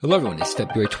Hello everyone, it's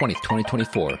February 20th,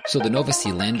 2024. So the Nova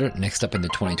Sea lander, next up in the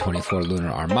 2024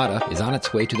 Lunar Armada, is on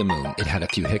its way to the moon. It had a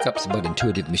few hiccups, but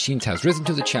Intuitive Machines has risen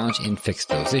to the challenge and fixed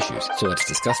those issues. So let's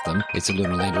discuss them. It's a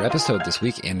Lunar Lander episode this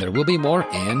week, and there will be more,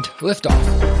 and liftoff.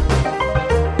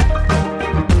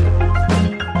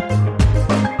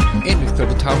 And we've cleared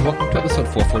the tower. Welcome to episode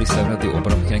 447 of the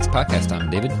Orbital Mechanics Podcast.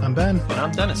 I'm David. I'm Ben. And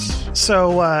I'm Dennis.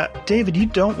 So, David, you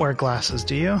don't wear glasses,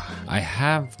 do you? I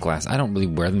have glasses. I don't really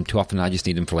wear them too often. I just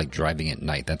need them for like driving at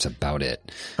night. That's about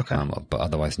it. Okay. But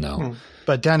otherwise, no.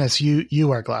 But Dennis, you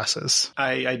wear glasses.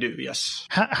 I do, yes.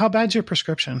 How bad's your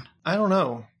prescription? I don't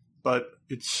know, but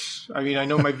I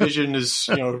know my vision is,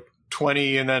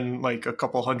 20 and then like a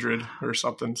couple hundred or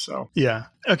something. So yeah.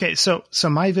 Okay. So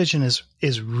my vision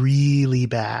is really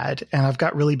bad, and I've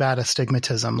got really bad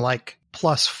astigmatism, like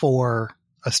 +4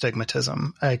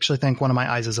 astigmatism. I actually think one of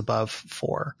my eyes is above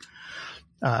 4.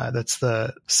 That's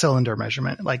the cylinder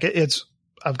measurement. Like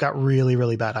I've got really,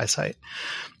 really bad eyesight.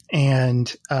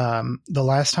 And the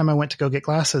last time I went to go get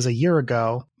glasses a year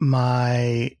ago,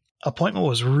 my appointment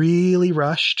was really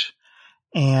rushed,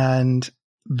 and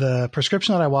the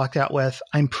prescription that I walked out with,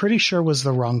 I'm pretty sure was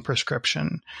the wrong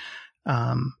prescription.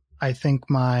 I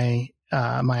think my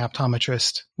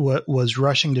optometrist was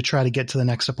rushing to try to get to the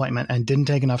next appointment and didn't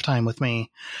take enough time with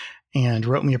me and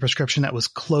wrote me a prescription that was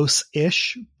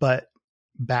close-ish, but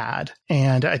bad.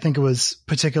 And I think it was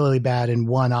particularly bad in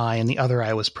one eye, and the other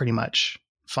eye was pretty much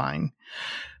fine.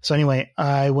 So anyway,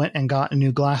 I went and got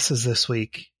new glasses this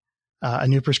week, a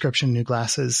new prescription, new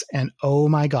glasses, and oh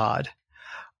my God,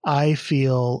 I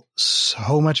feel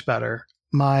so much better.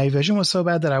 My vision was so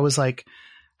bad that I was like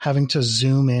having to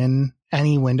zoom in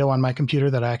any window on my computer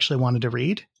that I actually wanted to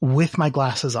read with my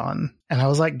glasses on. And I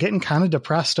was like getting kind of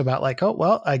depressed about like, oh,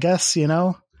 well, I guess,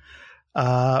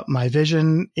 my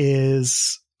vision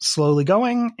is slowly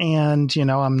going, and,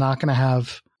 I'm not going to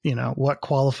have, what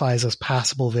qualifies as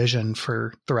passable vision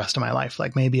for the rest of my life.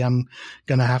 Like maybe I'm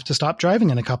going to have to stop driving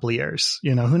in a couple of years,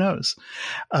 who knows?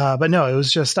 But no, it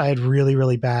was just, I had a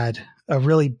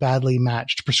really badly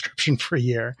matched prescription for a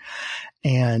year.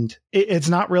 And it's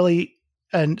not really,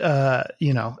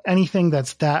 anything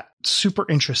that's that super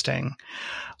interesting.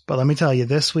 But let me tell you,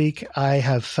 this week I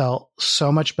have felt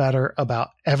so much better about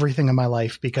everything in my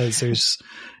life because there's,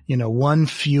 one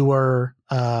fewer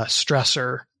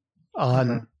stressor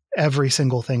on every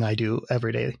single thing I do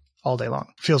every day, all day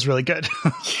long. Feels really good.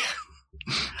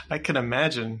 I can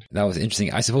imagine. That was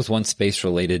interesting. I suppose one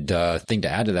space-related thing to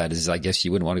add to that is I guess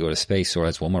you wouldn't want to go to space, or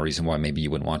that's one more reason why maybe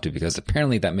you wouldn't want to, because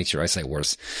apparently that makes your eyesight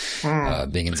worse,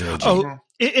 being in zero G. Oh,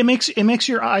 it makes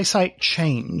your eyesight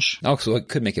change. Oh, so it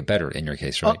could make it better in your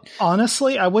case, right?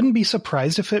 Honestly, I wouldn't be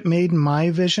surprised if it made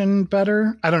my vision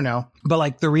better. I don't know. But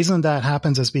like the reason that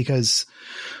happens is because,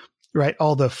 right,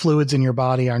 all the fluids in your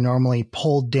body are normally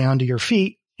pulled down to your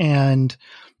feet, and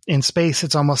in space,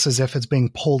 it's almost as if it's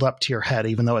being pulled up to your head,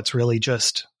 even though it's really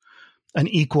just an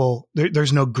equal,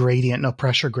 there's no gradient, no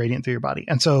pressure gradient through your body.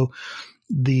 And so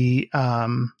the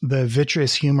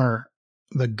vitreous humor,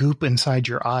 the goop inside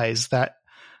your eyes, that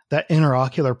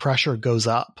interocular pressure goes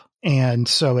up. And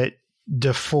so it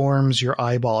deforms your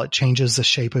eyeball. It changes the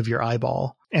shape of your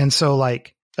eyeball. And so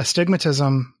like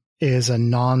astigmatism is a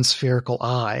non-spherical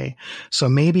eye. So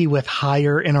maybe with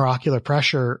higher interocular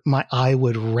pressure, my eye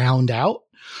would round out,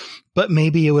 but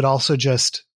maybe it would also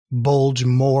just bulge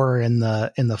more in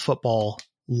the football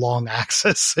long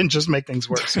axis and just make things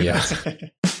worse. Yeah.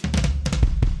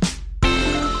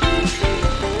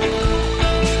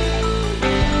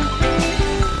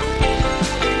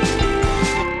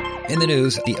 In the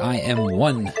news, the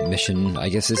IM-1 mission, I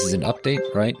guess this is an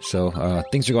update, right? So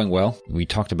things are going well. We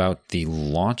talked about the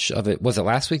launch of it. Was it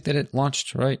last week that it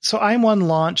launched, right? So IM-1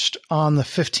 launched on the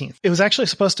 15th. It was actually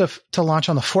supposed to launch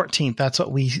on the 14th. That's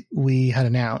what we had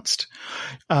announced.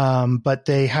 But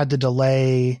they had to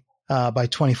delay by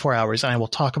 24 hours, and I will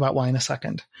talk about why in a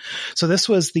second. So this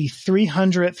was the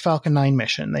 300th Falcon 9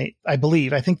 mission. I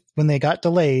think when they got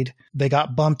delayed, they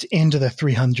got bumped into the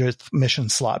 300th mission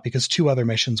slot because 2 other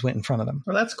missions went in front of them.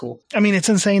 Well, that's cool. I mean, it's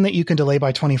insane that you can delay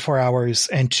by 24 hours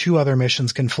and 2 other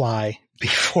missions can fly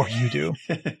before you do.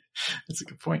 That's a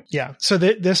good point. Yeah. So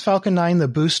this Falcon 9, the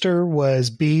booster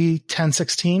was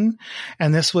B1016,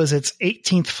 and this was its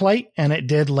 18th flight, and it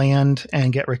did land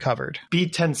and get recovered.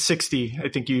 B1060, I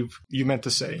think you meant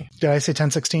to say. Did I say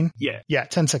 1016? Yeah. Yeah,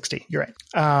 1060. You're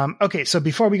right. Okay. So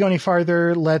before we go any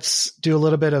farther, let's do a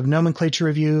little bit of nomenclature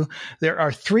review. There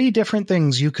are 3 different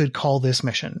things you could call this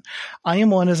mission.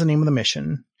 IM-1 is the name of the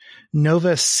mission.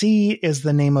 Nova C is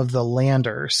the name of the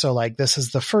lander. So like this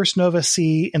is the first Nova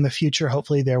C. In the future,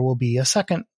 hopefully there will be a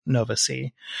second Nova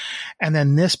C. And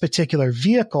then this particular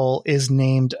vehicle is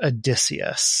named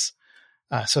Odysseus.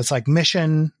 So it's like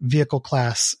mission, vehicle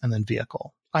class, and then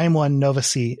vehicle. IM-1 Nova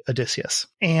C Odysseus.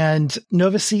 And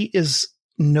Nova C is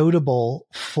notable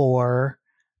for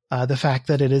the fact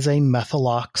that it is a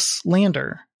Methalox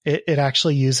lander. It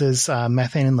actually uses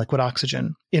methane and liquid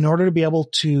oxygen. In order to be able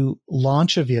to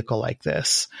launch a vehicle like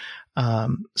this,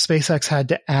 SpaceX had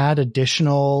to add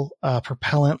additional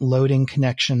propellant loading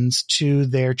connections to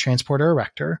their transporter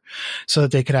erector so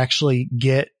that they could actually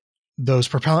get those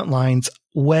propellant lines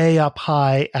way up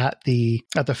high at the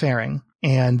fairing.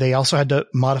 And they also had to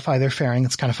modify their fairing.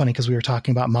 It's kind of funny because we were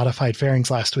talking about modified fairings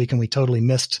last week and we totally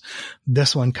missed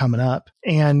this one coming up.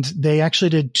 And they actually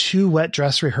did 2 wet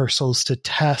dress rehearsals to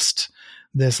test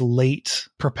this late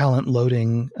propellant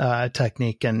loading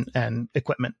technique and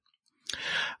equipment.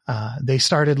 They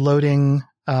started loading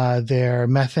their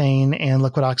methane and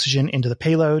liquid oxygen into the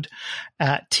payload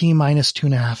at T-minus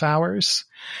 2.5 hours.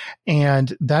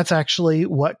 And that's actually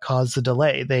what caused the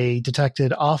delay. They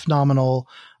detected off-nominal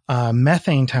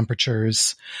methane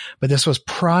temperatures, but this was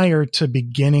prior to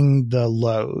beginning the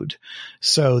load.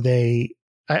 So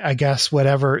I guess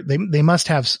whatever, they must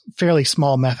have fairly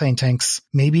small methane tanks,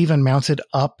 maybe even mounted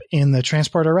up in the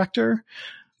transport erector,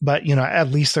 but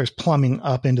at least there's plumbing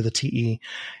up into the TE.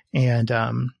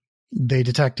 And, they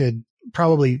detected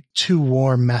probably too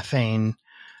warm methane,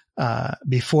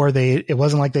 before it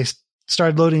wasn't like they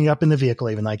started loading up in the vehicle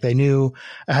even, like they knew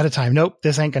ahead of time, nope,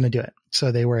 this ain't going to do it.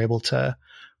 So they were able to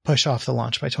push off the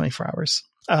launch by 24 hours.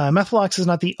 Methalox is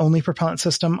not the only propellant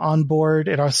system on board.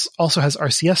 It also has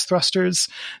RCS thrusters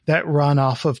that run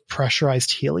off of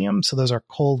pressurized helium. So those are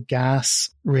cold gas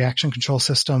reaction control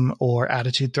system or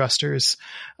attitude thrusters.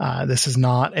 This is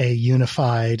not a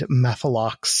unified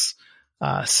Methalox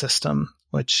system,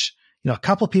 which, a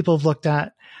couple people have looked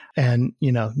at, and,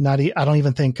 I don't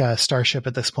even think Starship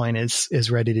at this point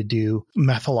is ready to do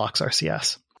Methalox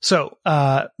RCS. So,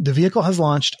 the vehicle has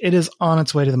launched. It is on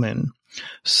its way to the moon.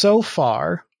 So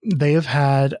far, they have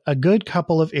had a good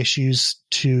couple of issues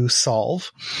to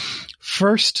solve.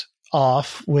 First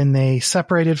off, when they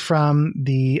separated from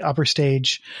the upper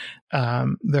stage,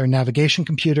 their navigation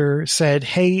computer said,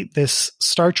 hey, this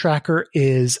star tracker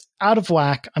is out of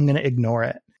whack. I'm going to ignore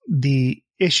it. The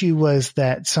issue was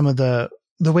that some of the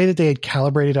way that they had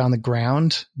calibrated on the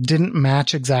ground didn't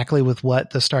match exactly with what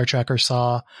the star tracker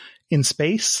saw in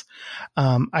space.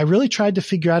 I really tried to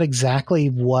figure out exactly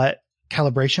what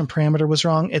calibration parameter was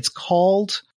wrong. It's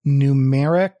called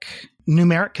numeric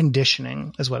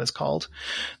conditioning is what it's called.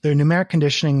 Their numeric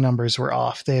conditioning numbers were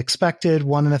off. They expected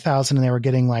 1 in 1,000 and they were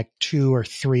getting like 2 or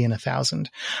 3 in 1,000.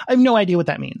 I have no idea what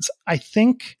that means. I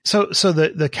think so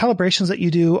the calibrations that you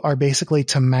do are basically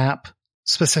to map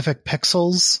specific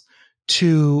pixels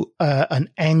to an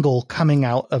angle coming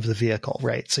out of the vehicle,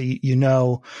 right? So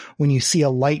when you see a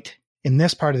light in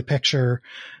this part of the picture,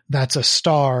 that's a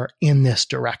star in this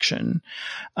direction.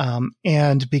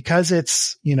 And because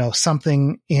it's,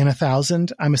 something in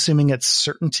 1,000, I'm assuming it's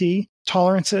certainty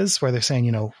tolerances where they're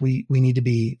saying, we need to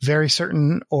be very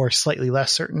certain or slightly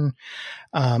less certain.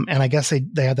 And I guess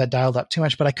they had that dialed up too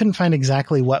much, but I couldn't find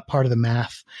exactly what part of the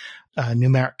math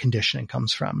numeric conditioning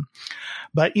comes from.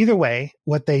 But either way,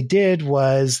 what they did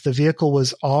was the vehicle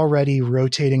was already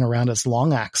rotating around its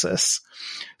long axis.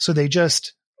 So they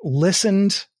just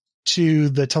listened to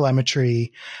the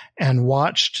telemetry and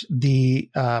watched the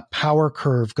power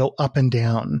curve go up and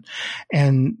down.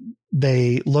 And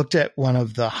they looked at one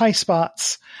of the high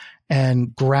spots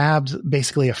and grabbed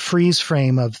basically a freeze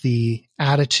frame of the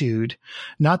attitude,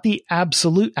 not the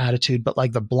absolute attitude, but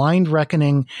like the blind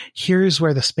reckoning. Here's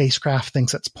where the spacecraft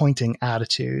thinks it's pointing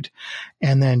attitude.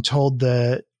 And then told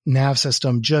the nav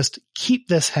system, just keep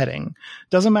this heading.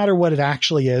 Doesn't matter what it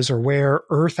actually is or where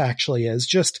Earth actually is.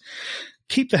 Just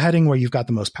keep the heading where you've got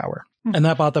the most power. And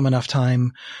that bought them enough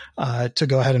time to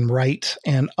go ahead and write,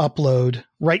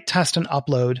 test and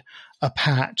upload a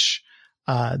patch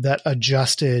that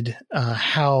adjusted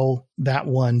how that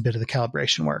one bit of the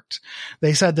calibration worked.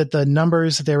 They said that the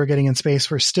numbers that they were getting in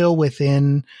space were still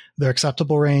within their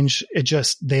acceptable range.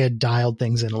 They had dialed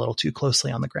things in a little too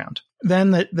closely on the ground.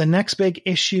 Then the next big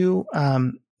issue,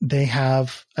 they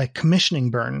have a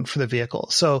commissioning burn for the vehicle.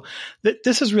 So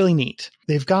this is really neat.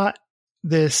 They've got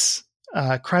this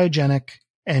cryogenic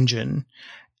engine,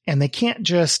 and they can't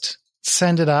just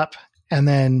send it up and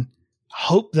then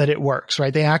hope that it works,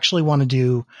 right? They actually want to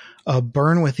do a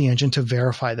burn with the engine to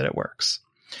verify that it works.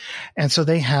 And so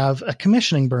they have a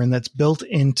commissioning burn that's built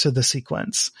into the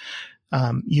sequence.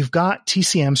 You've got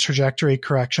TCM's trajectory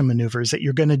correction maneuvers that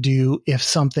you're going to do if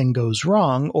something goes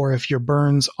wrong or if your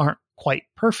burns aren't quite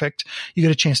perfect, you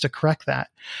get a chance to correct that.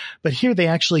 But here they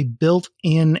actually built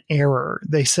in error.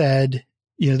 They said,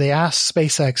 they asked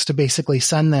SpaceX to basically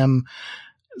send them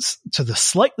to the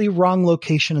slightly wrong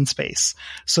location in space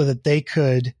so that they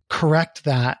could correct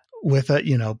that with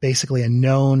basically a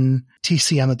known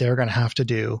TCM that they're going to have to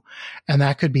do. And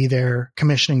that could be their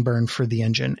commissioning burn for the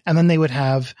engine. And then they would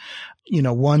have,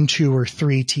 1, 2, or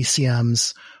 3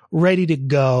 TCMs ready to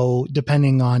go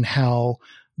depending on how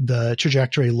the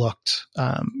trajectory looked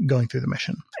going through the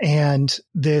mission. And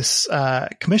this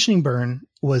commissioning burn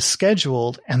was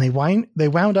scheduled, and they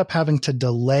wound up having to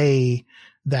delay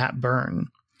that burn.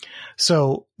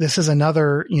 So this is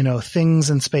another, things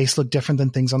in space look different than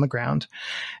things on the ground.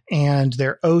 And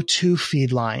their O2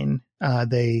 feed line,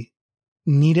 they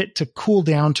need it to cool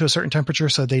down to a certain temperature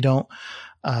so they don't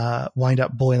wind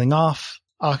up boiling off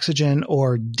oxygen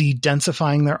or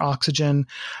de-densifying their oxygen.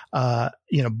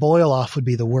 Boil off would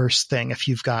be the worst thing if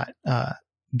you've got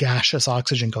gaseous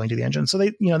oxygen going to the engine. So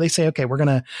they say, okay, we're going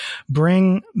to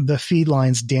bring the feed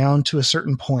lines down to a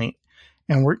certain point,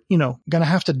 and we're, going to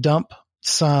have to dump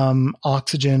some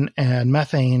oxygen and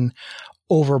methane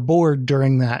overboard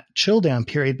during that chill down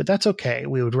period, but that's okay.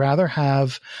 We would rather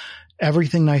have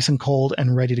everything nice and cold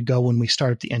and ready to go when we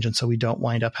start up the engine so we don't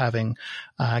wind up having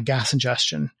gas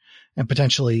ingestion and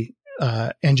potentially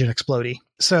engine explodey.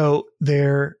 So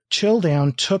their chill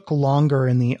down took longer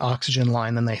in the oxygen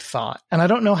line than they thought. And I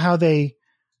don't know how they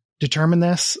determined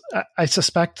this. I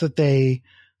suspect that they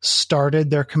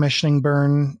started their commissioning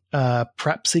burn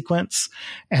prep sequence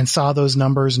and saw those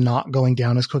numbers not going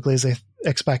down as quickly as they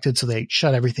expected. So they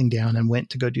shut everything down and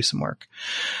went to go do some work.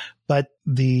 But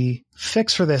the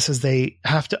fix for this is they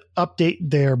have to update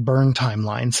their burn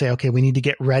timeline, say, okay, we need to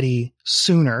get ready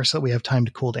sooner so that we have time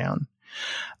to cool down.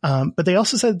 But they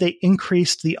also said they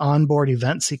increased the onboard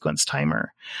event sequence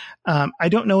timer. I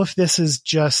don't know if this is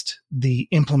just the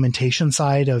implementation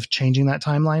side of changing that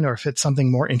timeline or if it's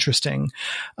something more interesting.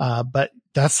 But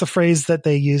that's the phrase that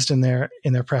they used in their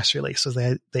press release. So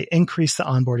they increased the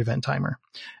onboard event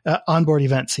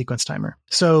sequence timer.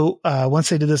 So once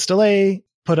they did this delay,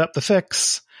 put up the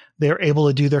fix, they're able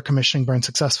to do their commissioning burn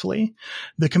successfully.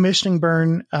 The commissioning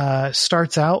burn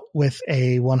starts out with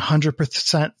a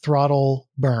 100% throttle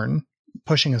burn,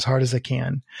 pushing as hard as they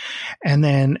can. And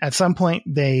then at some point,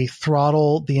 they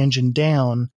throttle the engine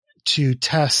down to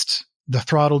test the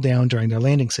throttle down during their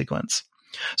landing sequence.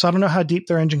 So I don't know how deep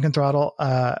their engine can throttle,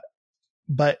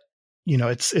 but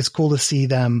it's cool to see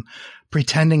them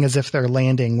pretending as if they're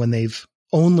landing when they've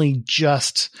only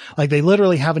just, like, they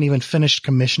literally haven't even finished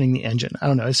commissioning the engine. I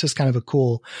don't know. It's just kind of a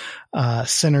cool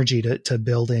synergy to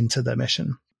build into the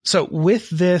mission. So with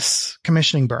this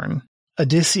commissioning burn,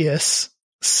 Odysseus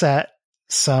set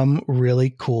some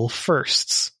really cool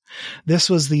firsts. This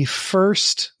was the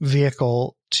first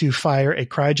vehicle to fire a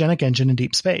cryogenic engine in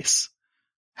deep space.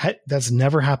 That's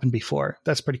never happened before.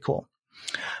 That's pretty cool.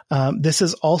 This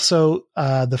is also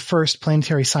the first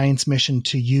planetary science mission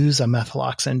to use a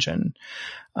Methalox engine,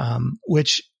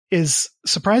 which is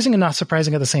surprising and not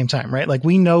surprising at the same time, right? Like,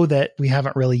 we know that we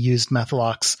haven't really used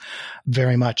Methalox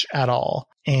very much at all.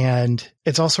 And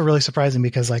it's also really surprising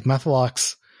because, like,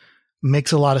 Methalox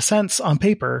makes a lot of sense on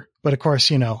paper, but of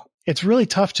course, it's really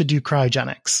tough to do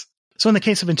cryogenics. So in the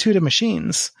case of Intuitive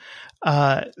Machines,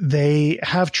 they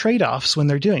have trade-offs when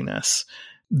they're doing this.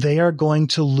 They are going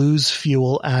to lose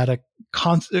fuel at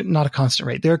not a constant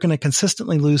rate. They're going to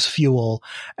consistently lose fuel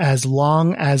as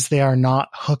long as they are not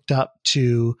hooked up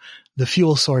to the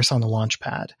fuel source on the launch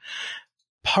pad.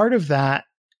 Part of that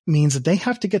means that they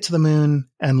have to get to the moon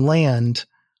and land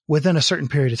within a certain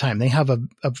period of time. They have a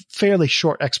fairly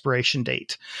short expiration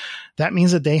date. That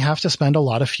means that they have to spend a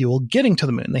lot of fuel getting to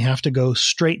the moon. They have to go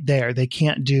straight there. They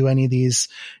can't do any of these,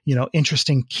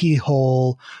 interesting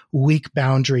keyhole, weak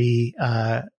boundary,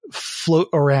 float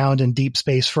around in deep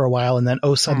space for a while and then,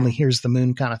 suddenly here's the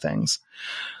moon kind of things.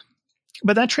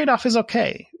 But that trade-off is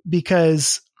okay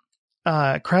because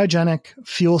cryogenic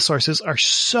fuel sources are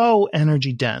so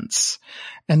energy dense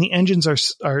and the engines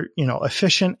are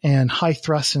efficient and high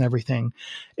thrust and everything.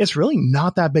 It's really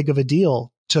not that big of a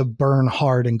deal to burn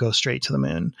hard and go straight to the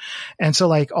moon. And so,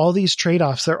 like, all these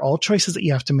trade-offs, they're all choices that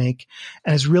you have to make.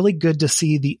 And it's really good to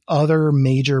see the other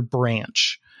major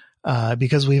branch,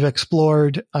 because we've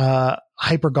explored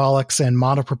hypergolics and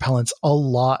monopropellants a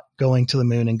lot going to the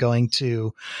moon and going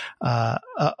to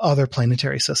other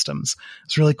planetary systems.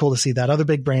 It's really cool to see that other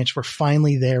big branch. We're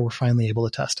finally there. We're finally able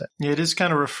to test it. Yeah, it is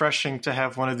kind of refreshing to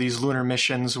have one of these lunar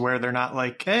missions where they're not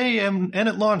like, hey, and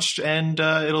it launched and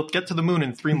it'll get to the moon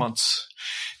in 3 months.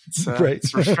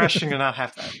 It's refreshing to not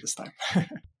have that this time.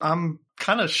 I'm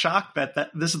kind of shocked that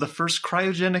this is the first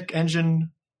cryogenic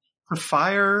engine to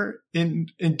fire in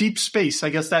deep space. I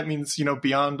guess that means,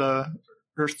 beyond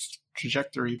Earth's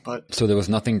trajectory. But so there was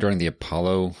nothing during the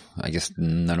Apollo. I guess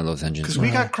none of those engines. Because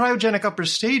we got cryogenic upper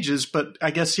stages, but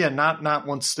I guess not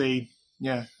once they.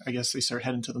 Yeah, I guess they start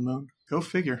heading to the moon. Go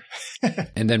figure.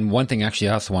 And then one thing actually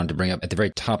I also wanted to bring up at the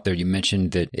very top there, you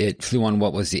mentioned that it flew on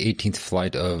what was the 18th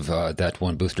flight of that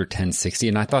one booster 1060.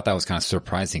 And I thought that was kind of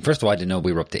surprising. First of all, I didn't know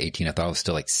we were up to 18. I thought it was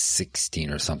still like 16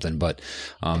 or something. But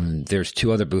there's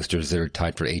 2 other boosters that are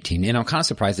tied for 18. And I'm kind of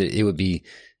surprised that it would be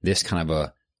this kind of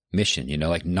a mission,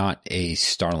 like not a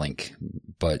Starlink,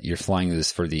 but you're flying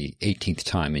this for the 18th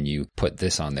time and you put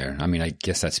this on there. I mean, I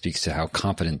guess that speaks to how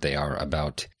confident they are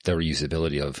about the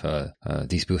reusability of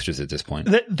these boosters at this point.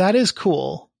 That is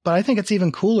cool, but I think it's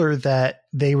even cooler that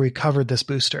they recovered this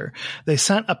booster. They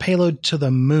sent a payload to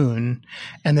the moon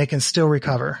and they can still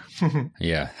recover.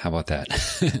 Yeah, how about that?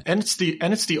 And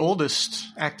it's the oldest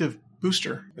active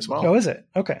booster as well. Oh, is it?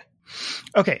 Okay,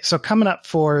 so coming up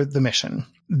for the mission.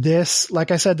 This,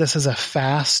 like I said, this is a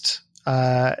fast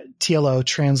TLO,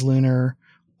 translunar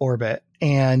orbit.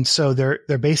 And so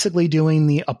they're basically doing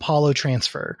the Apollo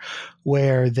transfer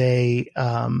where they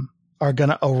are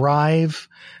going to arrive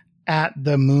at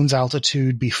the moon's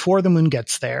altitude before the moon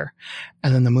gets there.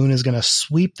 And then the moon is going to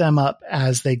sweep them up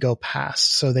as they go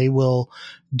past. So they will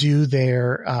do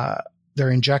their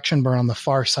injection burn on the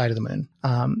far side of the moon.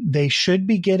 They should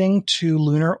be getting to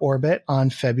lunar orbit on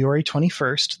February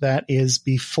 21st. That is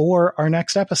before our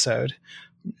next episode.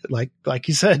 Like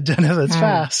you said, Dennis, it's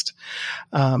fast.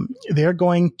 They're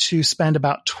going to spend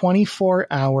about 24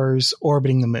 hours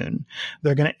orbiting the moon.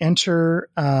 They're going to enter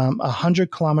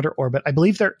 100-kilometer orbit. I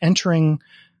believe they're entering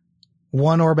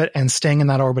one orbit and staying in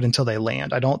that orbit until they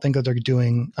land. I don't think that they're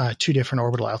doing 2 different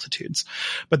orbital altitudes,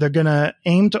 but they're going to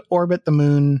aim to orbit the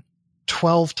moon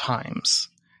 12 times.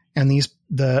 And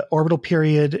the orbital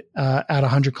period at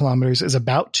 100 kilometers is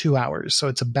about 2 hours. So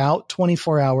it's about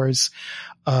 24 hours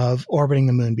of orbiting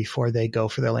the moon before they go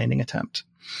for their landing attempt.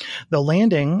 The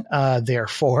landing,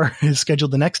 therefore, is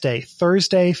scheduled the next day,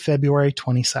 Thursday, February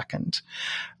 22nd.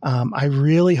 I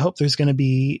really hope there's going to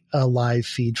be a live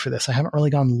feed for this. I haven't really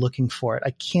gone looking for it.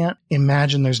 I can't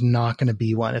imagine there's not going to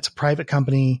be one. It's a private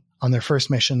company. On their first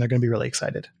mission, they're going to be really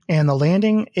excited. And the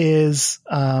landing is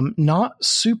not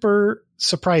super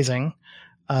surprising.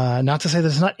 Not to say that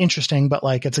it's not interesting, but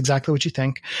it's exactly what you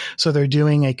think. So they're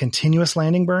doing a continuous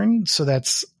landing burn. So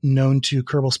that's known to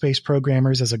Kerbal Space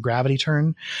programmers as a gravity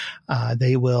turn.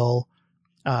 They will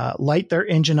light their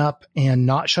engine up and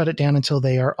not shut it down until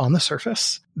they are on the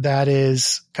surface. That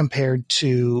is compared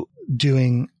to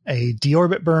doing a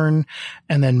deorbit burn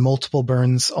and then multiple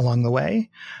burns along the way,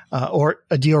 or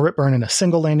a deorbit burn and a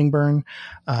single landing burn,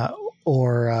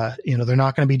 or they're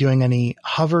not going to be doing any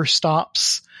hover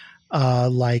stops,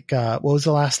 what was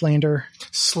the last lander?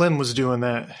 Slim was doing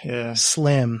that. Yeah.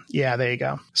 Slim. Yeah, there you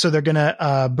go. So they're going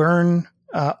to burn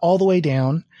all the way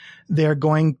down. They're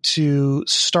going to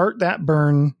start that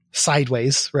burn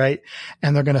sideways, right?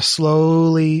 And they're going to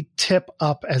slowly tip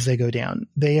up as they go down.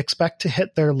 They expect to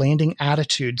hit their landing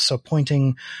attitude, so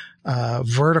pointing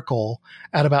vertical,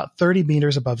 at about 30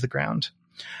 meters above the ground.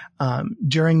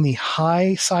 During the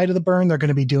high side of the burn, they're going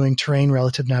to be doing terrain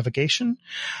relative navigation.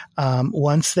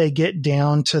 Once they get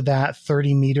down to that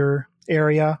 30-meter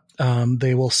area,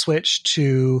 they will switch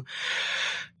to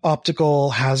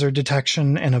optical hazard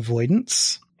detection and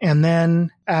avoidance. And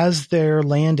then as they're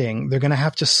landing, they're going to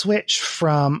have to switch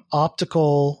from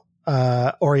optical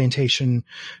orientation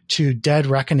to dead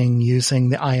reckoning using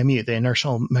the IMU, the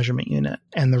inertial measurement unit.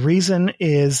 And the reason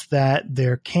is that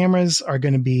their cameras are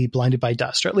going to be blinded by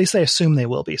dust, or at least they assume they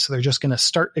will be. So they're just going to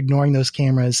start ignoring those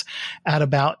cameras at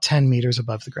about 10 meters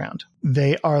above the ground.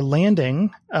 They are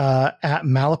landing at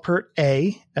Malapert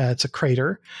A. It's a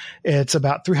crater. It's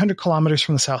about 300 kilometers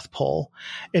from the South Pole.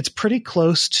 It's pretty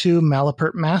close to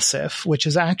Malapert Massif, which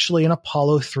is actually an an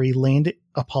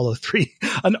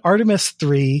Artemis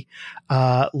 3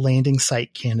 landing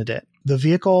site candidate. The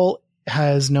vehicle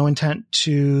has no intent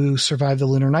to survive the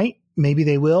lunar night. Maybe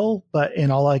they will, but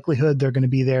in all likelihood, they're going to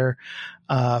be there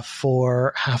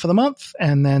for half of the month,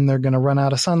 and then they're going to run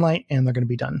out of sunlight and they're going to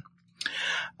be done.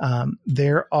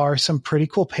 There are some pretty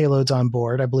cool payloads on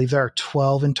board. I believe there are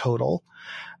 12 in total.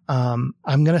 I'm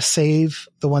going to save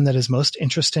the one that is most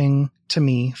interesting to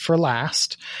me for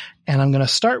last, and I'm going to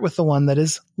start with the one that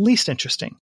is least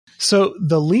interesting. So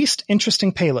the least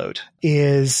interesting payload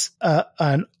is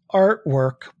an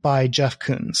artwork by Jeff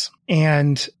Koons.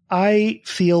 And I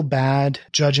feel bad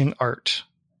judging art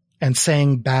and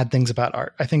saying bad things about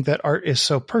art. I think that art is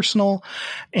so personal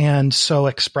and so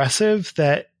expressive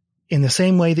that in the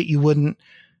same way that you wouldn't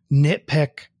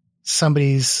nitpick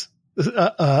somebody's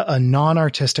a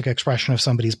non-artistic expression of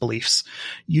somebody's beliefs,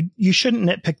 you shouldn't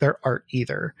nitpick their art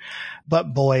either.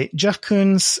 But boy, Jeff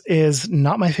Koons is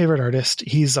not my favorite artist.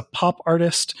 He's a pop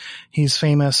artist. He's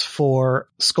famous for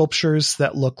sculptures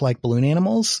that look like balloon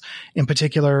animals, in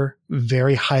particular,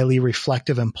 very highly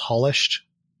reflective and polished,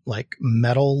 like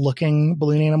metal looking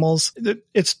balloon animals.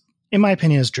 It's, in my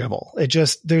opinion, is dribble.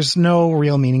 There's no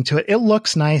real meaning to it. It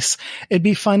looks nice. It'd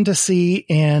be fun to see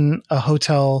in a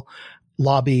hotel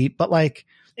lobby, but like,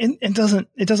 it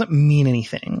doesn't mean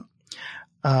anything.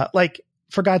 Like,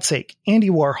 for God's sake, Andy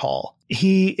Warhol,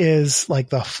 he is like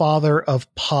the father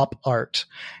of pop art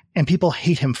and people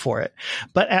hate him for it.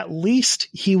 But at least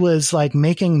he was like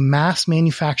making mass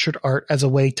manufactured art as a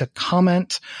way to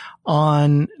comment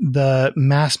on the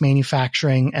mass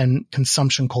manufacturing and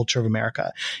consumption culture of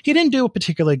America. He didn't do a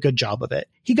particularly good job of it.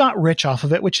 He got rich off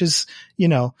of it, which is,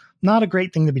 not a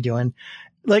great thing to be doing.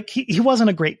 Like he wasn't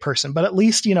a great person, but at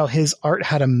least, his art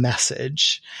had a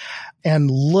message and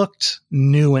looked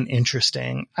new and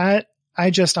interesting. I'm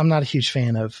not a huge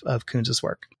fan of Koons's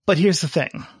work. But here's the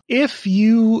thing. If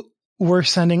you were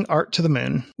sending art to the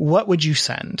moon, what would you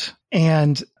send?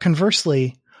 And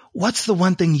conversely, what's the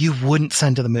one thing you wouldn't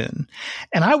send to the moon?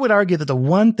 And I would argue that the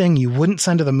one thing you wouldn't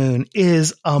send to the moon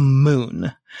is a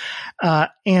moon.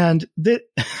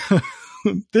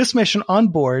 This mission on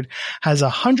board has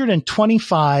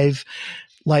 125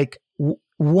 like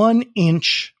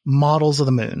 1-inch models of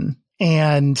the moon.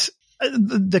 And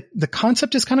the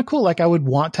concept is kind of cool. Like I would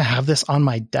want to have this on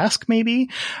my desk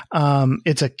maybe.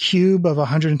 It's a cube of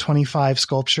 125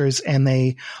 sculptures and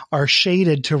they are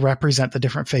shaded to represent the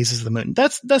different phases of the moon.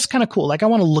 That's kind of cool. Like I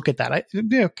want to look at that.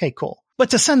 Okay, cool.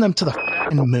 But to send them to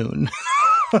the moon.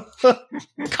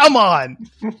 Come on.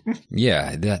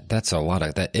 Yeah, that's a lot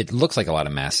of that. It looks like a lot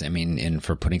of mass. I mean, and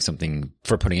for putting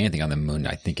anything on the moon,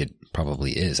 I think it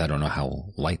probably is. I don't know how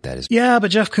light that is. Yeah,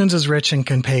 but Jeff Koons is rich and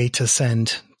can pay to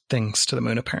send things to the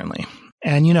moon, apparently.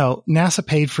 And, NASA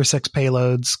paid for 6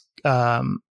 payloads.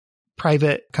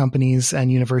 Private companies and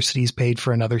universities paid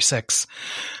for another 6.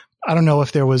 I don't know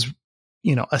if there was,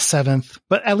 a 7th,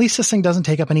 but at least this thing doesn't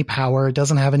take up any power. It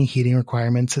doesn't have any heating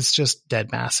requirements. It's just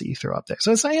dead mass that you throw up there.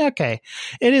 So it's like, okay,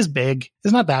 it is big.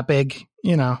 It's not that big,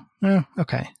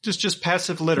 okay. Just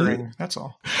passive littering. That's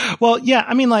all. Well, yeah.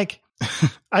 I mean, like,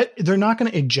 they're not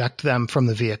going to eject them from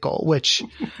the vehicle, which,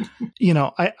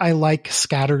 I like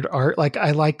scattered art. Like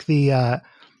I like the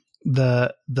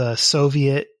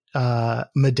Soviet,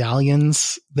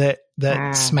 medallions that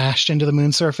smashed into the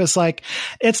moon surface. Like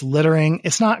it's littering.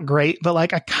 It's not great, but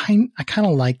like I kind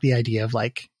of like the idea of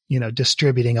like,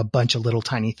 distributing a bunch of little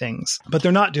tiny things, but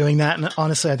they're not doing that. And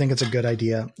honestly, I think it's a good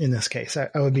idea in this case. I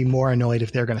would be more annoyed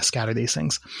if they're going to scatter these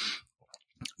things.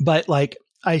 But like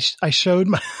I showed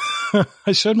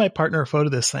my partner a photo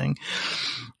of this thing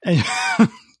and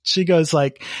she goes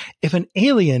like, if an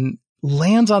alien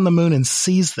lands on the moon and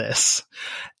sees this,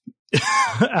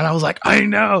 and I was like, I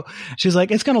know. She's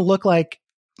like, it's going to look like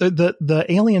the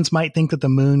aliens might think that the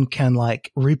moon can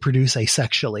like reproduce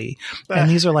asexually. And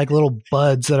these are like little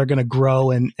buds that are going to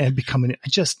grow and become, it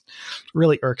just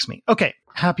really irks me. Okay.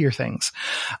 Happier things.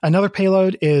 Another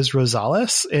payload is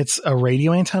Rosales. It's a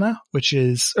radio antenna,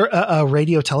 or a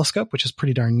radio telescope, which is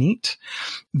pretty darn neat.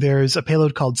 There's a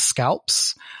payload called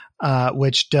Scalps,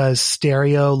 which does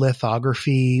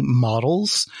stereolithography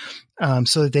models.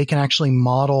 So that they can actually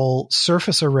model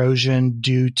surface erosion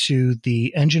due to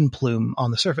the engine plume on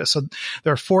the surface. So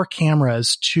there are 4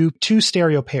 cameras, two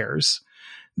stereo pairs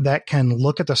that can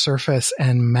look at the surface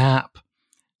and map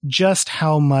just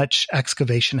how much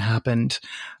excavation happened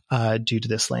due to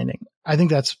this landing. I think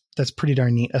that's pretty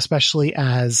darn neat, especially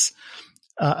as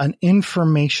an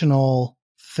informational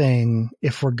thing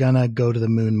if we're gonna go to the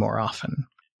moon more often.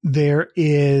 There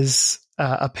is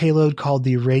a payload called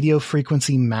the Radio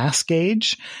Frequency Mass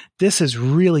Gauge. This is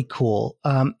really cool.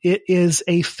 It is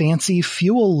a fancy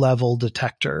fuel level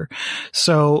detector.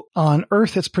 So on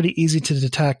Earth, it's pretty easy to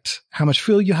detect how much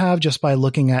fuel you have just by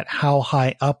looking at how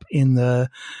high up in the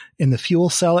fuel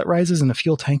cell it rises, in the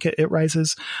fuel tank it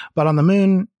rises. But on the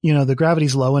moon, the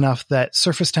gravity's low enough that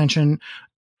surface tension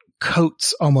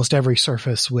coats almost every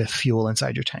surface with fuel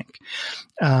inside your tank.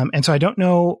 And so I don't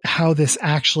know how this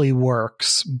actually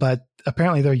works, but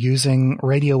apparently they're using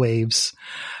radio waves.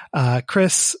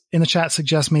 Chris in the chat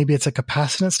suggests maybe it's a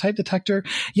capacitance type detector.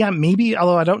 Yeah, maybe,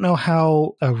 although I don't know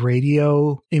how a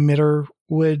radio emitter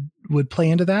would play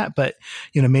into that, but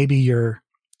maybe you're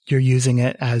using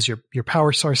it as your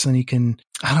power source and you can,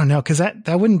 I don't know, cause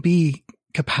that wouldn't be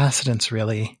capacitance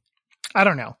really? I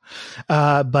don't know.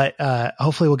 But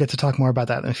hopefully we'll get to talk more about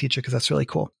that in the future because that's really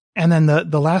cool. And then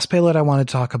the last payload I want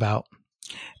to talk about,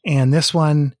 and this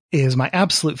one is my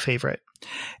absolute favorite.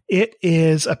 It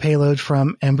is a payload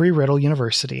from Embry-Riddle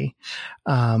University.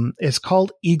 It's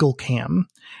called EagleCam.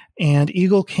 And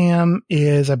EagleCam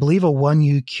is, I believe, a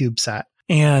 1U CubeSat.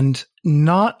 And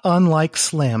not unlike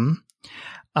SLIM,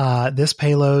 this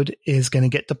payload is going to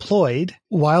get deployed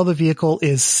while the vehicle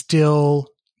is still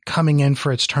coming in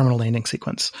for its terminal landing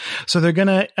sequence. So they're going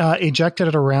to eject it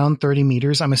at around 30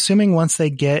 meters. I'm assuming once they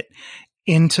get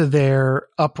into their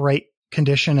upright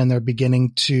condition and they're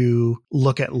beginning to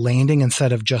look at landing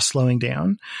instead of just slowing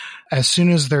down. As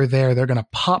soon as they're there, they're going to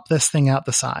pop this thing out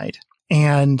the side.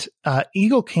 And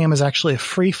EagleCam is actually a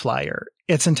free flyer.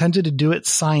 It's intended to do its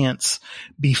science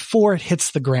before it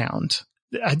hits the ground.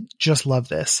 I just love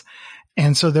this.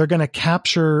 And so they're going to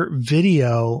capture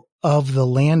video of the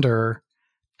lander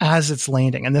as it's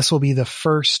landing. And this will be the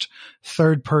first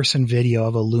third-person video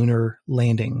of a lunar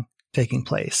landing taking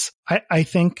place. I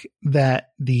think that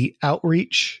the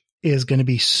outreach is going to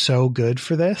be so good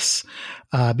for this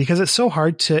because it's so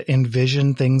hard to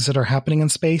envision things that are happening in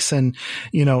space. And,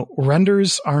 you know,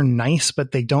 renders are nice,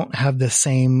 but they don't have the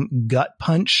same gut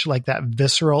punch, like that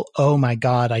visceral, oh my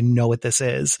God, I know what this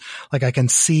is. Like I can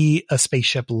see a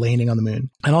spaceship landing on the moon.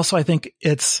 And also I think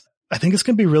it's going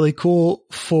to be really cool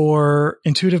for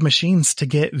Intuitive Machines to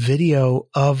get video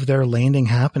of their landing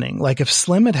happening. Like if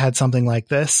SLIM had something like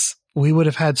this, we would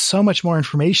have had so much more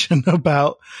information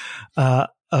about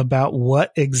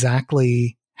what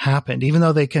exactly happened, even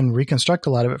though they can reconstruct a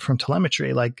lot of it from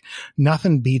telemetry. Like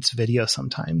nothing beats video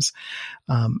sometimes.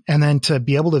 And then to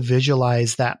be able to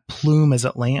visualize that plume as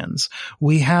it lands.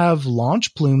 We have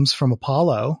launch plumes from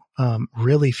Apollo,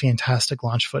 really fantastic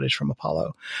launch footage from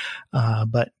Apollo,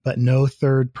 but no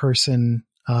third person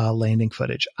landing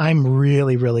footage. I'm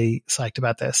really, really psyched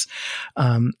about this.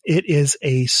 It is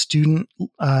a student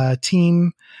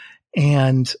team.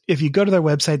 And if you go to their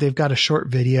website, they've got a short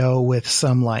video with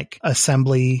some like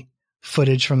assembly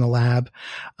footage from the lab.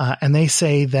 And they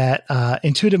say that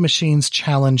Intuitive Machines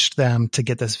challenged them to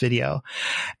get this video.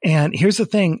 And here's the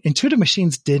thing, Intuitive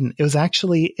Machines didn't. It was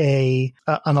actually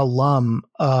an alum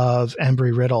of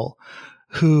Embry-Riddle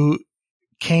who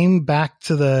came back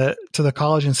to the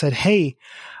college and said, hey,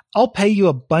 I'll pay you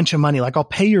a bunch of money. Like I'll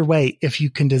pay your way if you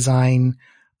can design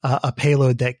a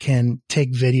payload that can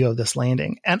take video of this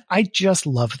landing. And I just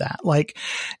love that. Like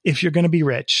if you're going to be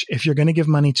rich, if you're going to give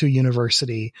money to a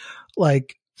university,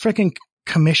 like freaking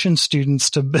commission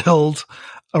students to build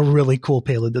a really cool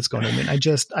payload that's going to the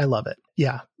moon. I love it.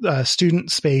 Yeah.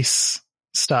 Student space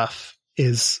stuff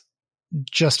is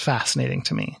just fascinating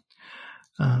to me.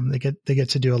 They get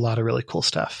to do a lot of really cool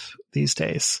stuff these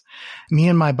days. Me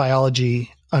and my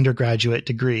biology undergraduate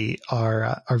degree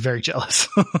are very jealous.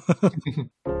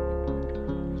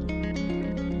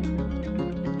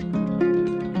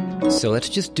 So let's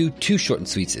just do two short and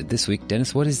sweets this week.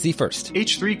 Dennis, what is the first?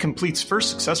 H3 completes first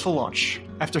successful launch.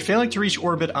 After failing to reach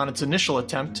orbit on its initial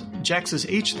attempt, JAXA's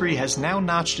H3 has now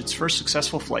notched its first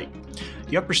successful flight.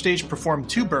 The upper stage performed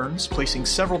 2 burns, placing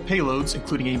several payloads,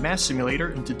 including a mass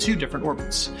simulator, into 2 different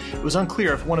orbits. It was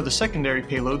unclear if one of the secondary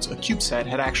payloads, a CubeSat,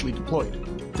 had actually deployed.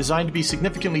 Designed to be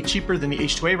significantly cheaper than the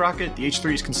H2A rocket, the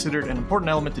H3 is considered an important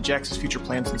element to JAXA's future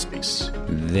plans in space.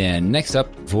 Then next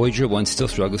up, Voyager 1 still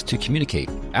struggles to communicate.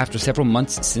 After several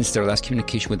months since their last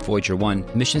communication with Voyager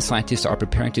 1, mission scientists are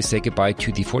preparing to say goodbye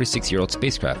to the 46-year-old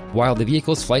spacecraft. While the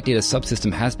vehicle's flight data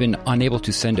subsystem has been unable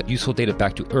to send useful data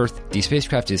back to Earth, the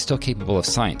spacecraft is still capable of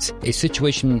science, a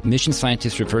situation mission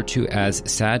scientists refer to as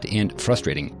sad and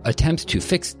frustrating. Attempts to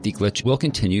fix the glitch will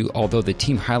continue, although the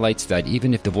team highlights that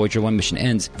even if the Voyager 1 mission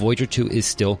ends, Voyager 2 is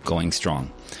still going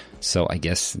strong. So I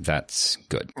guess that's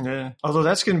good. Yeah. Although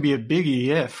that's going to be a biggie.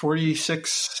 Yeah.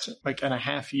 46 and a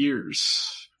half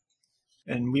years.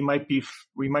 And we might be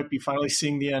finally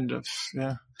seeing the end of,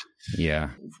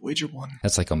 Voyager 1.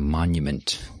 That's like a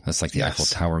monument. That's like the Eiffel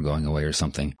Tower going away or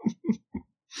something.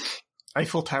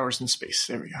 Eiffel Towers in space.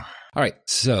 There we go. All right,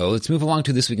 so let's move along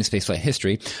to This Week in Spaceflight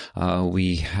History.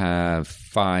 We have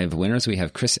 5 winners. We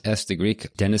have Chris S. the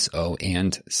Greek, Dennis O.,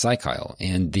 and Psychile.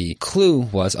 And the clue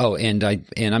was, and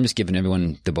I'm just giving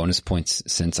everyone the bonus points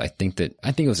since I think it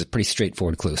was a pretty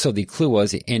straightforward clue. So the clue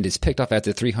was, and it's picked off at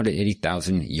the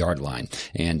 380,000 yard line.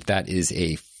 And that is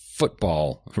a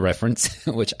football reference,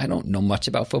 which I don't know much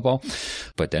about football,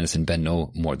 but Dennis and Ben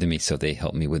know more than me, so they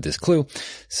helped me with this clue.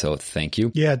 So thank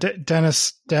you. Yeah,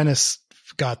 Dennis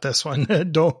got this one.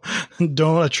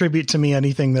 Don't attribute to me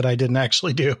anything that I didn't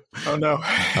actually do. Oh no.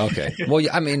 Okay. Well,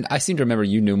 I mean, I seem to remember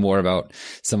you knew more about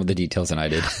some of the details than I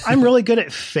did. I'm really good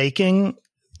at faking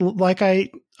like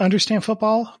I understand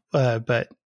football, but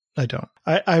I don't.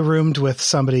 I roomed with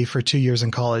somebody for 2 years in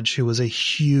college who was a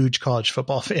huge college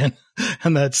football fan,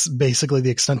 and that's basically the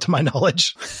extent of my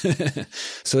knowledge.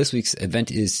 So this week's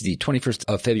event is the 21st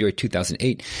of February,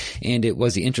 2008, and it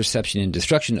was the interception and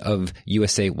destruction of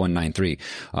USA 193,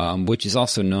 which is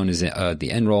also known as the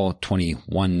NROL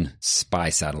 21 spy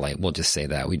satellite. We'll just say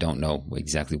that. We don't know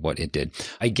exactly what it did.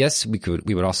 I guess we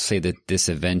would also say that this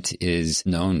event is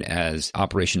known as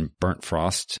Operation Burnt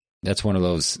Frost. That's one of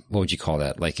those, what would you call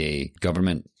that? Like a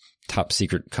government top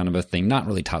secret kind of a thing? Not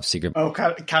really top secret. Oh,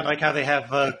 kind of like how they have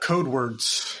code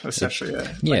words, essentially.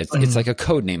 Yeah, it's like a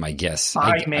code name, I guess.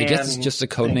 I guess it's just a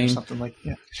code name. Something like,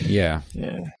 Yeah.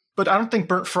 But I don't think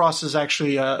burnt frost is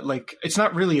actually it's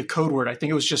not really a code word. I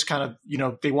think it was just kind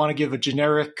of, they want to give a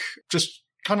generic, just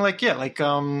kind of like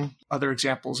other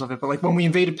examples of it. But like when we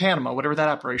invaded Panama, whatever that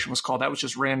operation was called, that was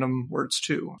just random words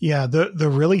too. Yeah,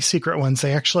 the really secret ones,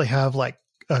 they actually have like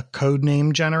a code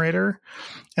name generator,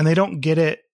 and they don't get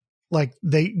it like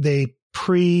they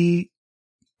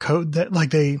pre-code that, like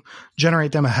they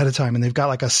generate them ahead of time, and they've got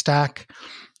like a stack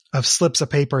of slips of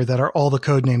paper that are all the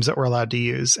code names that we're allowed to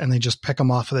use, and they just pick them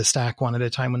off of the stack one at a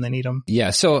time when they need them.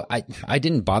 Yeah, so I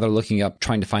didn't bother looking up,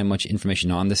 trying to find much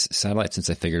information on this satellite since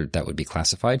I figured that would be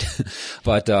classified.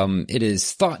 But it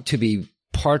is thought to be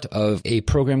part of a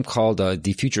program called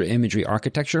the Future Imagery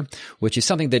Architecture, which is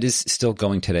something that is still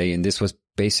going today. And this was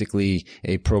basically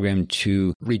a program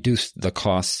to reduce the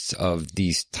costs of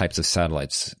these types of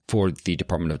satellites for the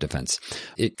Department of Defense.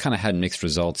 It kind of had mixed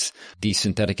results. The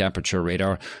synthetic aperture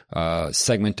radar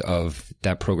segment of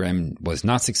that program was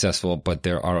not successful, but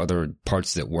there are other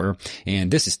parts that were.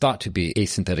 And this is thought to be a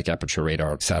synthetic aperture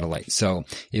radar satellite. So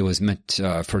it was meant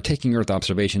for taking Earth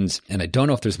observations. And I don't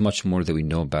know if there's much more that we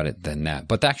know about it than that.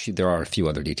 But actually, there are a few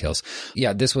other details.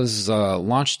 Yeah, this was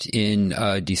launched in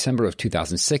December of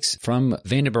 2006 from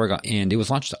Vandenberg, and it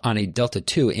was launched on a Delta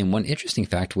II. And one interesting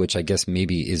fact, which I guess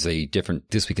maybe is a different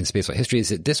This Week in Spaceflight history, is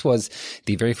that this was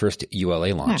the very first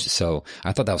ULA launch. So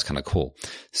I thought that was kind of cool.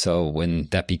 So when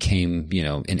that became,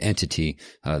 an entity,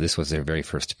 this was their very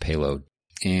first payload.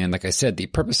 And like I said, the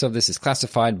purpose of this is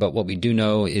classified, but what we do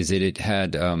know is that it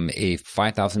had a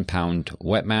 5,000 pound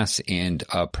wet mass, and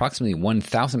approximately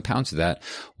 1,000 pounds of that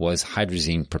was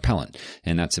hydrazine propellant.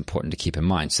 And that's important to keep in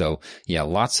mind. So yeah,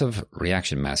 lots of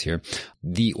reaction mass here.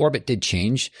 The orbit did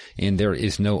change, and there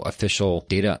is no official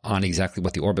data on exactly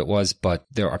what the orbit was, but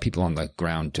there are people on the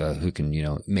ground who can,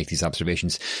 make these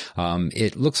observations.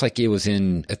 It looks like it was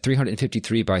in a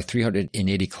 353 by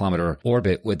 380 kilometer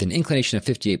orbit with an inclination of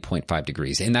 58.5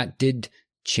 degrees. And that did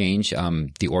change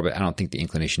the orbit. I don't think the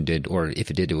inclination did, or if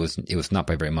it did, it was not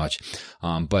by very much.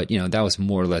 But that was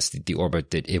more or less the orbit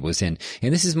that it was in.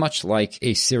 And this is much like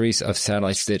a series of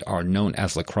satellites that are known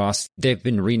as Lacrosse. They've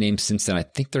been renamed since then. I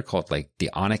think they're called like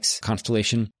the Onyx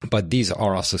constellation, but these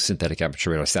are also synthetic aperture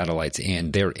radar satellites,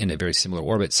 and they're in a very similar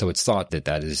orbit. So it's thought that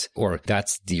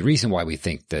that's the reason why we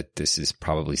think that this is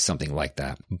probably something like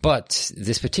that. But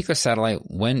this particular satellite,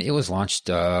 when it was launched,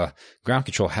 ground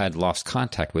control had lost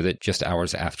contact with it just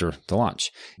hours after the launch.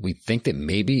 We think that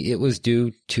maybe it was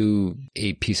due to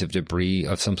a piece of debris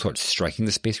of some sort striking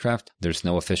the spacecraft. There's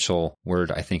no official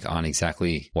word, I think, on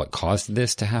exactly what caused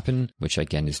this to happen, which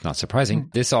again is not surprising.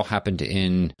 This all happened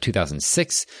in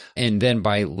 2006. And then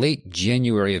by late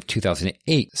January of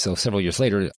 2008, so several years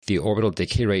later, the orbital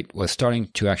decay rate was starting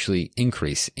to actually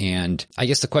increase. And I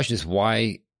guess the question is,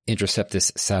 why intercept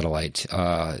this satellite,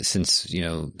 since,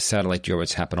 satellite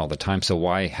deorbits happen all the time. So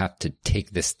why have to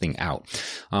take this thing out?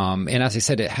 And as I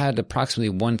said, it had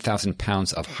approximately 1,000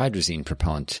 pounds of hydrazine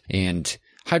propellant, and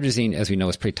hydrazine, as we know,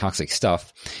 is pretty toxic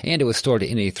stuff, and it was stored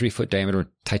in a 3-foot diameter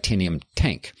titanium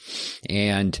tank.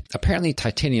 And apparently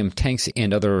titanium tanks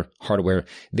and other hardware,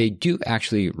 they do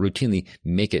actually routinely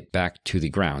make it back to the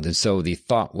ground. And so the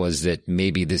thought was that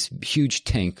maybe this huge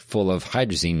tank full of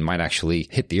hydrazine might actually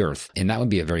hit the Earth. And that would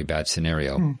be a very bad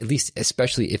scenario, at least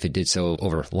especially if it did so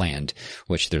over land,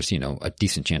 which there's, a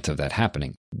decent chance of that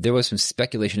happening. There was some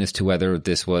speculation as to whether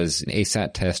this was an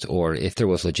ASAT test or if there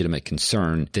was legitimate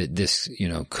concern that this,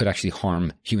 could actually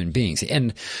harm human beings.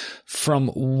 And from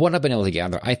what I've been able to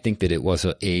gather, I think that it was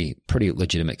a pretty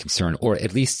legitimate concern, or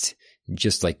at least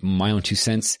just like my own 2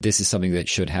 cents, this is something that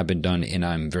should have been done, and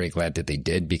I'm very glad that they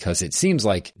did, because it seems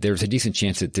like there's a decent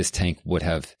chance that this tank would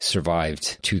have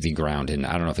survived to the ground. And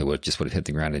I don't know if it would have hit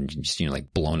the ground and just,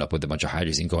 like blown up with a bunch of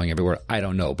hydrazine going everywhere. I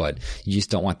don't know, but you just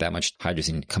don't want that much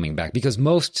hydrazine coming back, because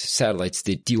most satellites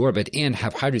that deorbit and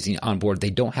have hydrazine on board, they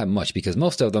don't have much, because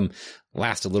most of them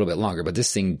last a little bit longer. But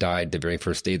this thing died the very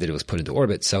first day that it was put into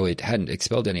orbit, so it hadn't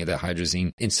expelled any of that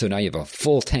hydrazine. And so now you have a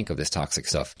full tank of this toxic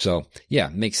stuff. So yeah,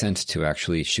 makes sense to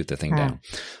actually shoot the thing down.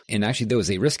 And actually, there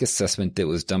was a risk assessment that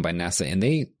was done by NASA, and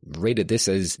they rated this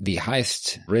as the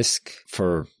highest risk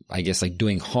for, I guess, like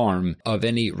doing harm of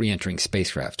any re-entering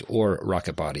spacecraft or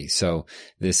rocket body. So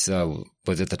this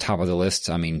was at the top of the list.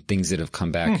 I mean, things that have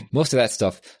come back. Most of that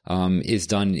stuff is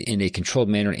done in a controlled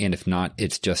manner. And if not,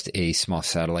 it's just a small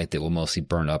satellite that will mostly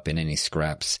burn up, and any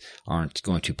scraps aren't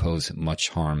going to pose much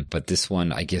harm. But this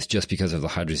one, I guess, just because of the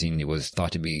hydrazine, it was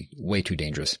thought to be way too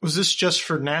dangerous. Was this just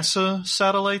for NASA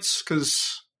satellites?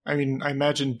 Because, I mean, I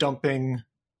imagine dumping,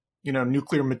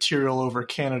 nuclear material over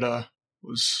Canada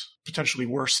was potentially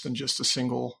worse than just a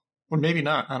single, or maybe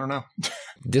not. I don't know.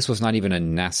 This was not even a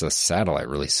NASA satellite,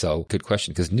 really. So good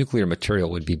question, because nuclear material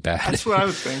would be bad. That's what I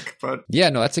would think. But yeah,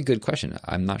 no, that's a good question.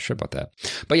 I'm not sure about that.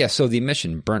 But yeah, so the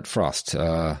mission, Burnt Frost,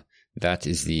 that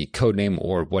is the code name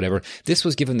or whatever. This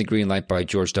was given the green light by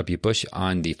George W. Bush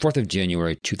on the 4th of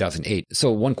January, 2008.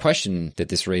 So one question that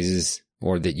this raises,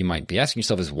 or that you might be asking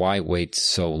yourself, is why wait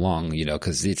so long?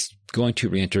 Because it's going to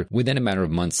re-enter within a matter of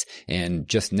months, and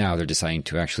just now they're deciding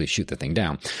to actually shoot the thing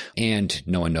down. And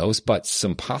no one knows, but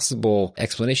some possible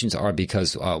explanations are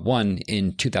because, one,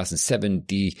 in 2007,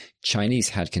 the Chinese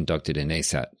had conducted an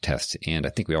ASAT test, and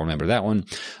I think we all remember that one.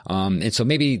 And so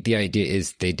maybe the idea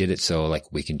is they did it so, like,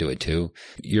 we can do it too.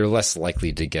 You're less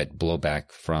likely to get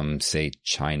blowback from, say,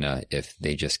 China if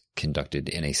they just conducted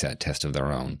an ASAT test of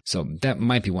their own. So that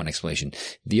might be one explanation.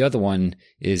 The other one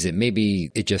is that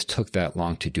maybe it just took that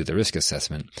long to do the risk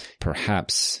assessment.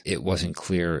 Perhaps it wasn't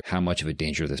clear how much of a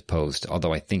danger this posed,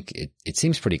 although I think it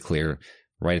seems pretty clear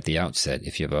right at the outset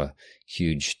if you have a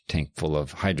huge tank full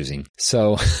of hydrazine.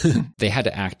 So they had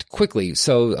to act quickly.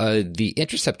 So the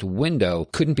intercept window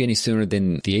couldn't be any sooner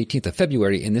than the 18th of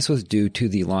February, and this was due to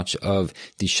the launch of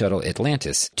the shuttle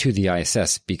Atlantis to the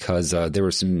ISS, because there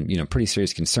were some pretty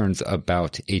serious concerns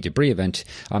about a debris event.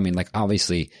 I mean, like,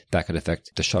 obviously that could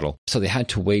affect the shuttle. So they had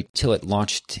to wait till it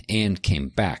launched and came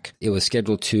back. It was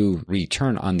scheduled to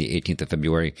return on the 18th of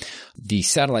February. The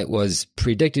satellite was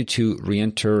predicted to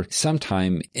re-enter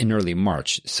sometime in early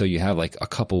March. So you have like a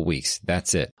couple weeks.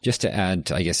 That's it. Just to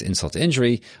add, I guess, insult to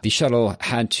injury, the shuttle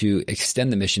had to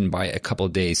extend the mission by a couple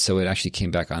of days. So it actually came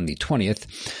back on the 20th.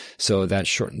 So that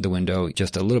shortened the window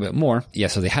just a little bit more. Yeah.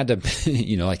 So they had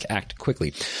to, act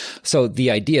quickly. So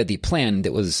the plan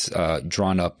that was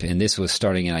drawn up, and this was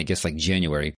starting in, I guess, like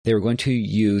January, they were going to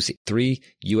use 3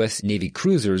 U.S. Navy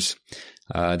cruisers.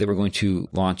 They were going to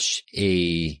launch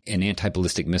an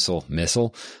anti-ballistic missile.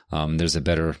 There's a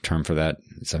better term for that.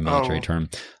 It's a military term.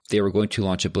 They were going to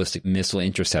launch a ballistic missile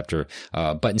interceptor,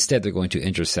 but instead they're going to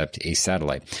intercept a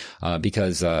satellite,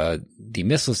 because the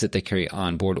missiles that they carry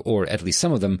on board, or at least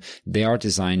some of them, they are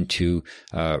designed to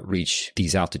reach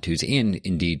these altitudes and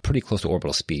indeed pretty close to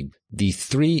orbital speed. The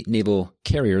 3 naval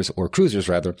carriers, or cruisers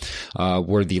rather,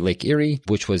 were the Lake Erie,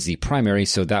 which was the primary.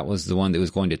 So that was the one that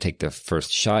was going to take the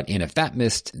first shot. And if that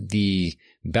missed, the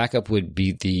backup would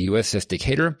be the USS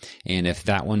Decatur. And if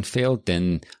that one failed,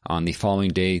 then on the following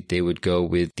day, they would go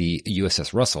with the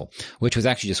USS Russell, which was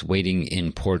actually just waiting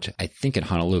in port, I think in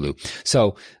Honolulu.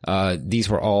 So these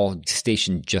were all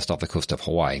stationed just off the coast of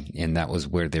Hawaii. And that was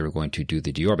where they were going to do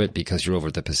the deorbit, because you're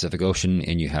over the Pacific Ocean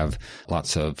and you have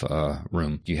lots of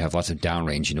room. You have lots of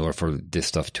downrange in order for this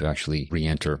stuff to actually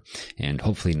re-enter and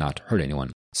hopefully not hurt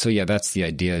anyone. So yeah, that's the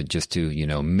idea, just to,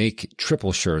 make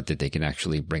triple sure that they can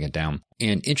actually bring it down.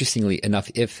 And interestingly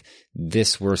enough, if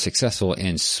this were successful,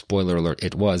 and spoiler alert,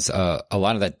 it was, a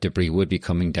lot of that debris would be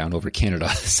coming down over Canada.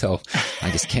 So I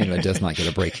guess Canada does not get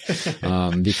a break,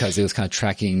 because it was kind of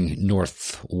tracking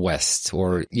northwest,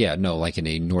 or like in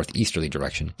a northeasterly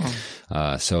direction.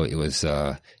 So it was,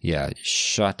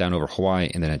 shot down over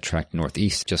Hawaii, and then it tracked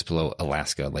northeast just below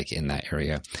Alaska, like in that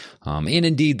area. And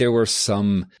indeed, there were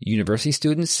some university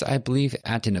students, I believe,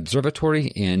 at an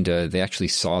observatory, and they actually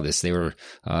saw this. They were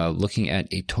looking at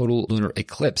a total lunar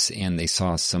eclipse, and they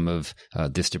saw some of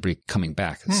this debris coming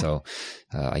back. So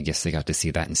I guess they got to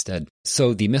see that instead.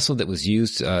 So the missile that was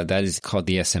used, that is called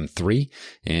the SM-3,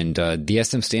 and the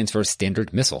SM stands for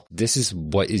Standard Missile. This is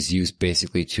what is used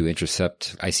basically to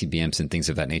intercept ICBMs and things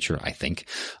of that nature, I think.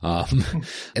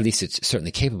 At least it's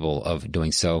certainly capable of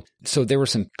doing so. So there were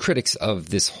some critics of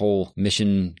this whole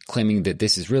mission claiming that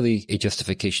this is really a justification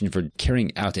justification for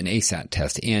carrying out an ASAT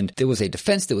test. And there was a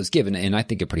defense that was given, and I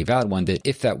think a pretty valid one, that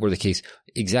if that were the case,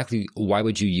 exactly why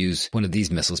would you use one of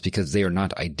these missiles? Because they are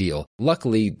not ideal.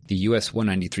 Luckily, the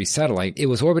US-193 satellite, it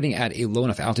was orbiting at a low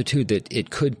enough altitude that it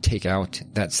could take out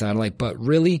that satellite, but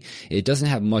really it doesn't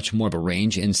have much more of a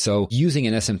range. And so using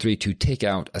an SM-3 to take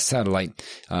out a satellite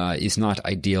is not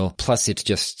ideal. Plus, it's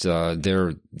just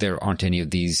there aren't any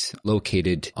of these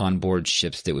located onboard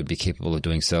ships that would be capable of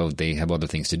doing so. They have other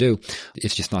things to do.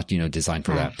 It's just not, designed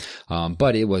for that.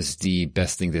 But it was the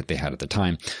best thing that they had at the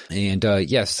time. And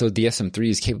yes, so the SM-3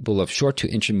 is capable of short to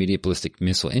intermediate ballistic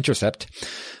missile intercept.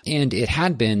 And it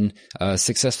had been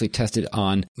successfully tested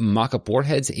on mock-up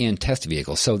warheads and test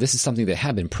vehicles. So this is something that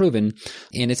had been proven,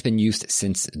 and it's been used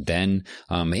since then.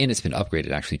 And it's been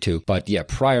upgraded actually too. But yeah,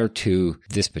 prior to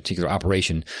this particular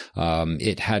operation,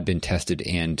 it had been tested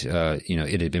and,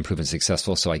 it had been proven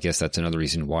successful. So I guess that's another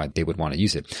reason why they would want to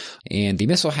use it. And the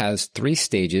missile has 3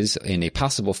 stages and a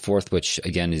possible 4th, which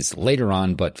again is later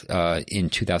on, but in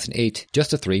 2008,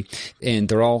 just a 3. And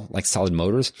they're all like solid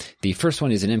motors. The first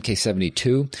one is an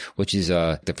MK-72, which is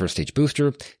the first stage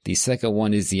booster. The second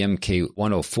one is the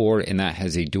MK-104, and that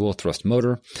has a dual thrust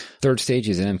motor. Third stage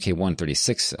is an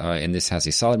MK-136, and this has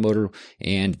a solid motor.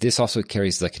 And this also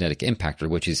carries the kinetic impactor,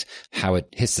 which is how it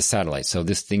hits the satellite. So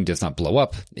this thing does not blow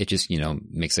up. It just,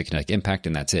 makes a kinetic impact,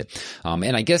 and that's it.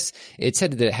 And I guess it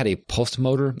said that it had a pulsed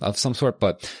motor of some sort,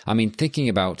 but I mean, thinking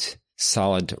about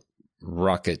solid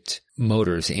rocket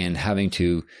motors and having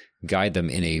to guide them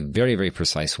in a very, very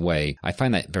precise way, I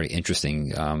find that very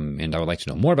interesting. And I would like to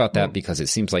know more about that because it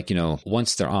seems like,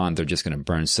 once they're on, they're just going to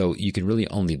burn. So you can really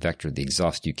only vector the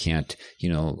exhaust. You can't,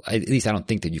 at least I don't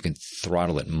think that you can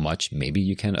throttle it much. Maybe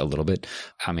you can a little bit.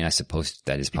 I mean, I suppose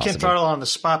that is possible. You can't throttle on the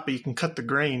spot, but you can cut the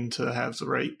grain to have the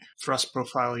right thrust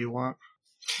profile you want.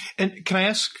 And can I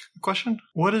ask a question?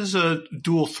 What does a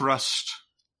dual thrust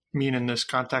mean in this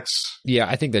context? Yeah,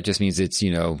 I think that just means it's,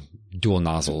 dual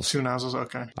nozzles. 2 nozzles,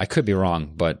 okay. I could be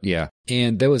wrong, but yeah.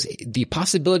 And there was the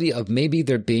possibility of maybe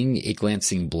there being a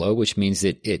glancing blow, which means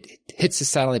that it hits the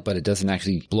satellite, but it doesn't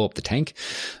actually blow up the tank.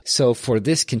 So for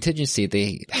this contingency,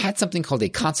 they had something called a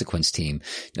consequence team.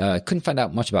 Couldn't find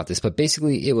out much about this, but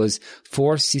basically it was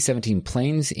 4 C-17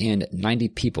 planes and 90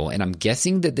 people. And I'm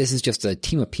guessing that this is just a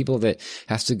team of people that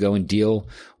has to go and deal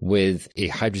with a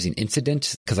hydrazine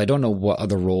incident, because I don't know what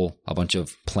other role a bunch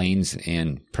of planes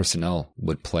and personnel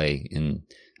would play in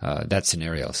that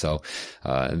scenario. So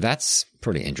that's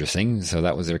pretty interesting. So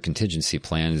that was their contingency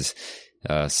plans,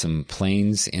 some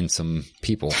planes and some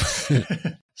people.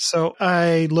 So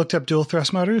I looked up dual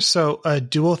thrust motors. So a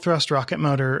dual thrust rocket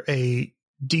motor, a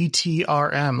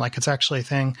DTRM, like it's actually a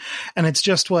thing. And it's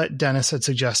just what Dennis had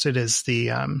suggested is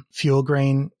the fuel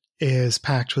grain is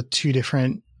packed with 2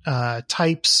 different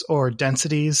types or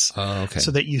densities. Okay.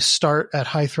 So that you start at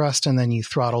high thrust and then you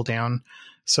throttle down.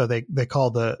 So they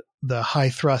call the high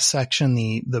thrust section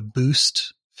the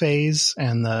boost phase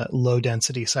and the low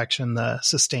density section the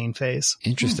sustain phase.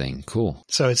 Interesting. Cool.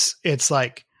 So it's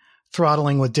like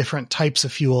throttling with different types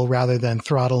of fuel rather than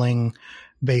throttling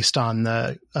based on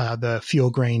the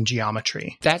fuel grain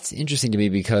geometry. That's interesting to me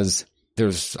because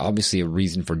there's obviously a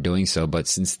reason for doing so, but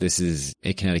since this is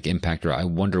a kinetic impactor, I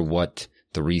wonder what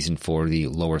the reason for the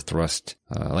lower thrust,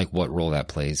 like what role that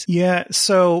plays. Yeah.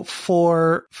 So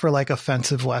for like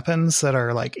offensive weapons that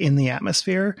are like in the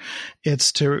atmosphere,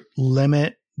 it's to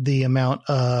limit the amount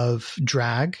of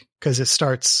drag because it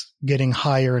starts getting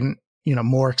higher and,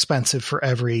 more expensive for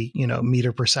every,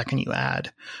 meter per second you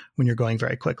add when you're going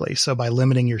very quickly. So by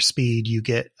limiting your speed, you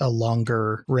get a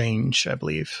longer range, I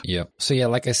believe. Yeah. So yeah,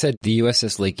 like I said, the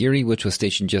USS Lake Erie, which was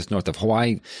stationed just north of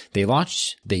Hawaii, they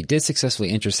did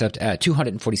successfully intercept at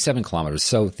 247 kilometers.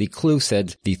 So the clue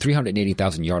said the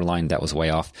 380,000 yard line. That was way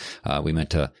off. We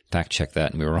meant to fact check that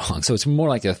and we were wrong. So it's more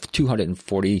like a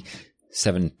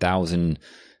 247,000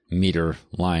 meter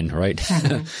line, right?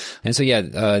 Mm-hmm. And so,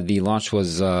 yeah, the launch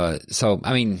was, I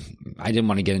didn't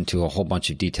want to get into a whole bunch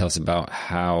of details about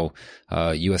how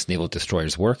U.S. naval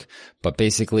destroyers work, but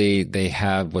basically they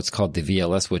have what's called the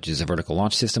VLS, which is a vertical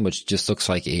launch system, which just looks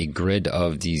like a grid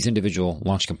of these individual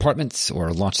launch compartments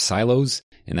or launch silos.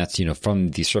 And that's, from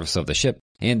the surface of the ship.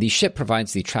 And the ship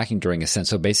provides the tracking during ascent.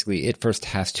 So basically it first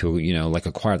has to,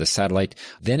 acquire the satellite.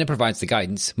 Then it provides the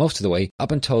guidance most of the way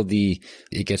up until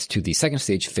it gets to the second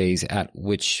stage phase, at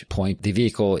which point the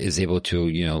vehicle is able to,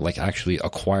 actually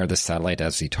acquire the satellite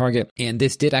as the target. And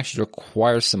this did actually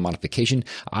require some modification.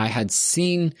 I had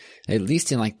seen, at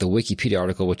least in the Wikipedia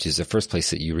article, which is the first place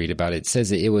that you read about it, it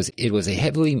says that it was a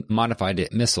heavily modified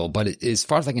missile, but as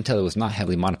far as I can tell, it was not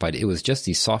heavily modified. It was just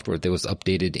the software that was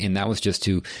updated. And that was just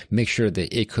to make sure that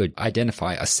it could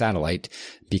identify a satellite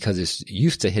because it's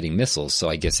used to hitting missiles. So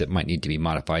I guess it might need to be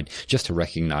modified just to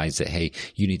recognize that, hey,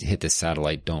 you need to hit this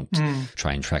satellite. Don't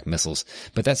try and track missiles.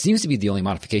 But that seems to be the only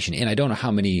modification. And I don't know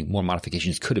how many more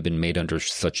modifications could have been made under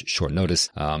such short notice.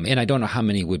 And I don't know how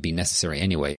many would be necessary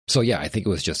anyway. So yeah, I think it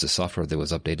was just the software that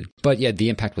was updated. But yeah, the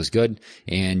impact was good.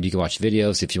 And you can watch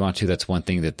videos if you want to. That's one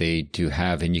thing that they do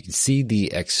have. And you can see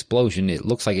the explosion. It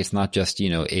looks like it's not just,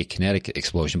 a kinetic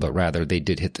explosion, but rather they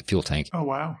did hit the fuel tank. Oh,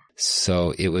 wow.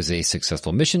 So it was a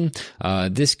successful mission.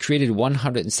 This created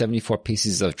 174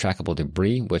 pieces of trackable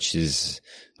debris, which is,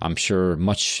 I'm sure,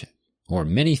 much or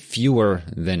many fewer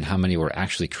than how many were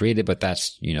actually created, but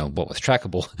that's, what was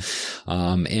trackable.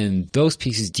 And those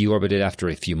pieces deorbited after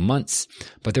a few months,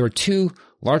 but there were two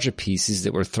larger pieces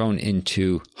that were thrown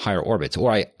into higher orbits,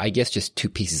 or I guess just two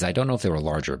pieces. I don't know if they were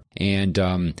larger.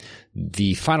 And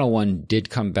the final one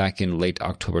did come back in late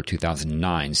October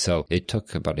 2009, so it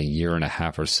took about a year and a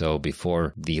half or so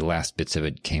before the last bits of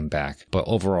it came back. But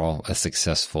overall, a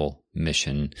successful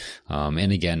mission.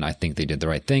 And again, I think they did the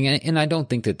right thing. And I don't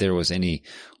think that there was any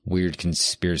weird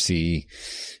conspiracy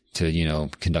to,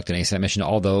 conduct an ASAT mission,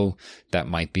 although that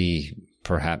might be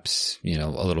perhaps, a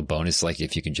little bonus, like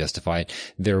if you can justify it.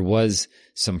 There was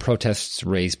some protests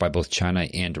raised by both China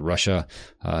and Russia.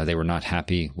 They were not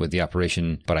happy with the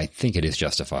operation, but I think it is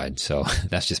justified. So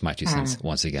that's just my 2 cents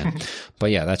once again.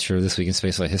 But yeah, that's your This Week in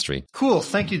Spaceflight History. Cool.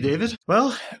 Thank you, David.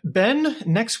 Well, Ben,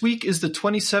 next week is the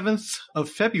 27th of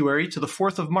February to the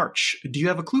 4th of March. Do you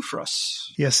have a clue for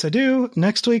us? Yes, I do.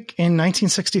 Next week in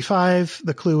 1965,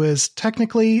 the clue is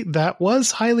technically that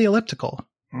was highly elliptical.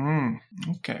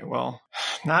 Okay, well,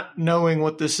 not knowing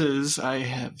what this is, I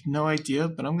have no idea,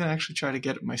 but I'm going to actually try to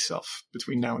get it myself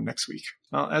between now and next week.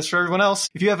 Well, as for everyone else,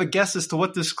 if you have a guess as to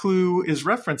what this clue is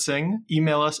referencing,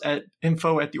 email us at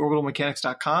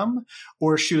info@theorbitalmechanics.com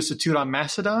or shoot us a tweet on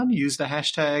Mastodon. Use the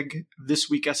hashtag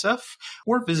ThisWeekSF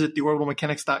or visit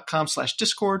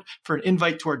theorbitalmechanics.com/Discord for an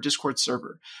invite to our Discord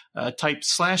server. Type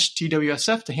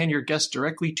 /TWSF to hand your guess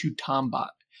directly to Tombot.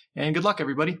 And good luck,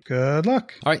 everybody. Good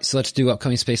luck. All right, so let's do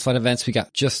upcoming spaceflight events. We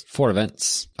got just 4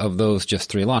 events. Of those, just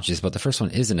 3 launches, but the first one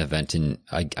is an event, and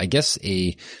I guess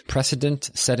a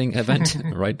precedent-setting event,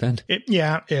 right, Ben?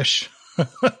 Ish.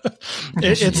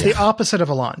 It's the opposite of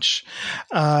a launch.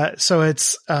 So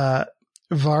it's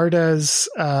Varda's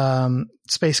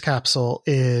space capsule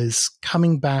is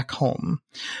coming back home.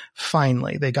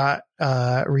 Finally, they got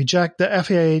the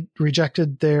FAA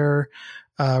rejected their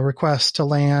request to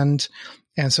land.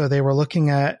 And so they were looking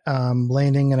at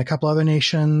landing in a couple other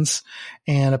nations,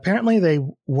 and apparently they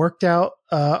worked out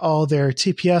all their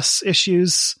TPS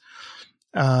issues.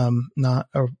 Not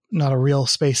a real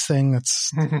space thing.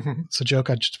 It's a joke.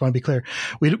 I just want to be clear.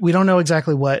 We don't know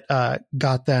exactly what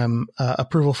got them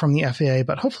approval from the FAA,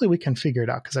 but hopefully we can figure it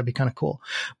out because that'd be kind of cool.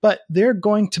 But they're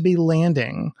going to be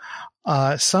landing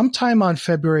sometime on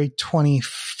February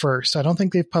 21st. I don't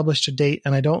think they've published a date,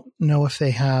 and I don't know if they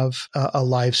have a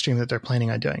live stream that they're planning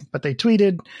on doing. But they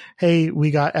tweeted, "Hey, we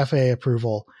got FAA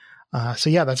approval." So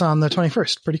yeah, that's on the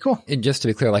 21st. Pretty cool. And just to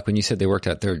be clear, like when you said they worked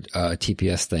out their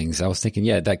TPS things, I was thinking,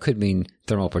 yeah, that could mean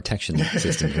thermal protection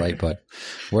systems, right? But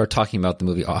we're talking about the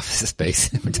movie Office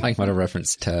Space. We're talking about a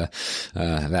reference to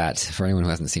that for anyone who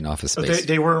hasn't seen Office Space.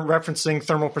 They weren't referencing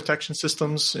thermal protection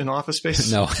systems in Office Space?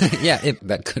 No. Yeah,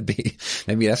 that could be.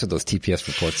 Maybe that's what those TPS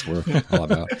reports were all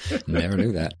about. Never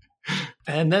knew that.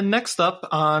 And then next up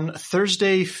on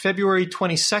Thursday, February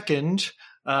 22nd,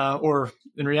 or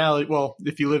in reality, well,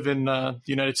 if you live in the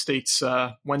United States,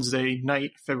 Wednesday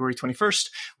night, February 21st,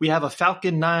 we have a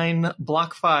Falcon 9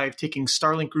 Block 5 taking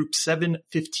Starlink Group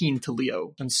 715 to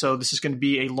LEO. And so this is going to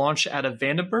be a launch out of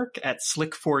Vandenberg at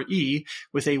Slick 4E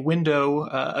with a window,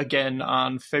 again,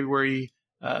 on February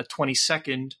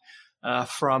 22nd.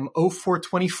 From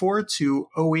 0424 to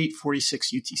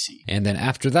 0846 UTC. And then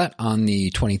after that, on the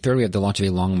 23rd, we have the launch of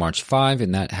a Long March 5,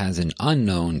 and that has an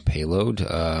unknown payload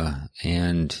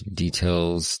and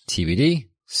details TBD.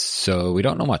 So we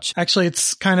don't know much. Actually,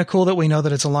 it's kind of cool that we know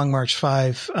that it's a Long March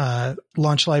 5.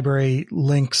 Launch Library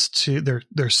links to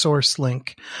their source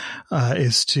link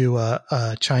is to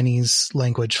a Chinese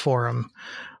language forum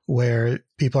where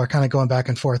people are kind of going back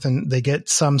and forth, and they get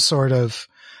some sort of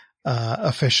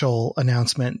official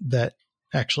announcement that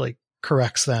actually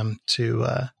corrects them to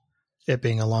it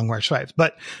being a Long March 5.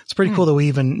 But it's pretty cool that we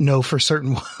even know for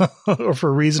certain or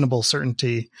for reasonable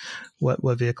certainty what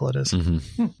vehicle it is.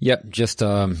 Mm-hmm. Yep, just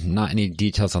not any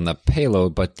details on the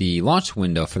payload, but the launch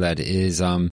window for that is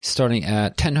starting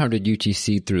at 1000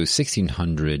 UTC through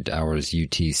 1600 hours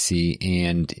UTC,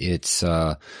 and it's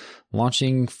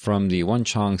launching from the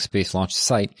Wenchang Space Launch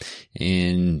Site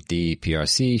in the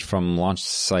PRC from Launch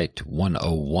Site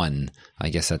 101. I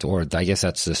guess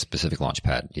that's the specific launch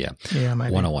pad. Yeah. Yeah,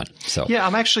 101. So yeah,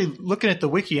 I'm actually looking at the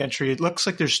wiki entry. It looks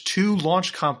like there's 2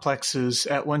 launch complexes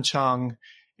at Wenchang,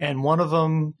 and one of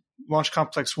them, Launch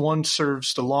Complex 1,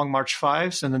 serves the Long March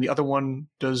 5s, and then the other one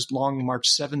does Long March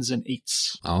 7s and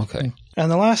 8s. Oh, okay.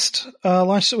 And the last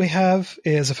launch that we have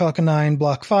is a Falcon 9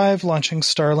 Block 5 launching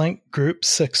Starlink Group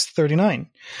 639.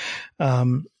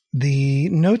 The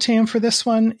NOTAM for this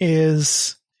one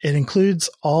is it includes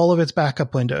all of its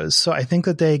backup windows. So I think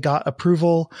that they got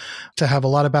approval to have a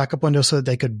lot of backup windows so that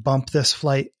they could bump this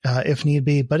flight if need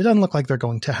be, but it doesn't look like they're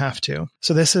going to have to.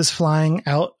 So this is flying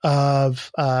out of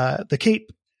the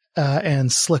Cape and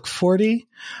Slick 40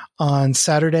 on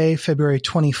Saturday, February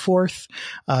 24th,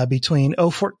 between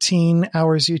 014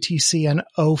 hours UTC and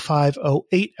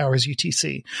 0508 hours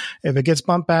UTC. If it gets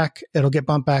bumped back, it'll get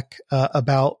bumped back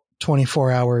about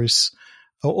 24 hours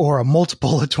or a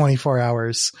multiple of 24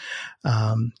 hours.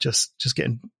 Just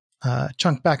getting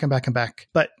chunked back and back and back,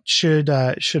 but should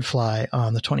fly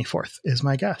on the 24th is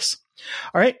my guess.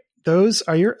 All right. Those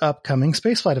are your upcoming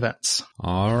spaceflight events.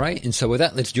 All right. And so with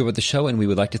that, let's do with the show. And we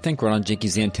would like to thank Ron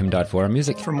Jenkins and Tim Dodd for our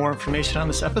music. For more information on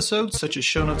this episode, such as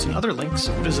show notes and other links,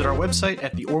 visit our website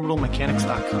at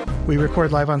theorbitalmechanics.com. We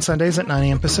record live on Sundays at 9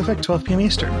 a.m. Pacific, 12 p.m.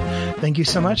 Eastern. Thank you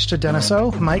so much to Dennis O.,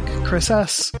 Mike, Chris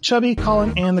S., Chubby,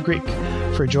 Colin, and the Greek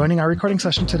for joining our recording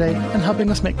session today and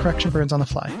helping us make correction burns on the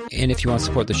fly. And if you want to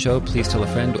support the show, please tell a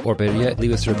friend, or better yet,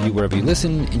 leave us a review wherever you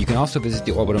listen. And you can also visit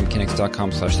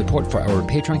theorbitalmechanics.com/support for our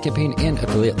Patreon campaign and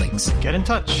affiliate links. Get in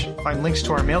touch. Find links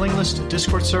to our mailing list,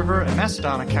 Discord server, and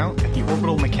Mastodon account at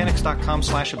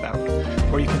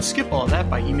theorbitalmechanics.com/about. Or you can skip all of that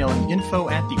by emailing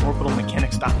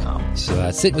info@theorbitalmechanics.com. So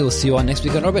that's it. We will see you all next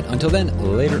week on Orbit. Until then,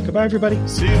 later. Goodbye, everybody.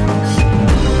 See you.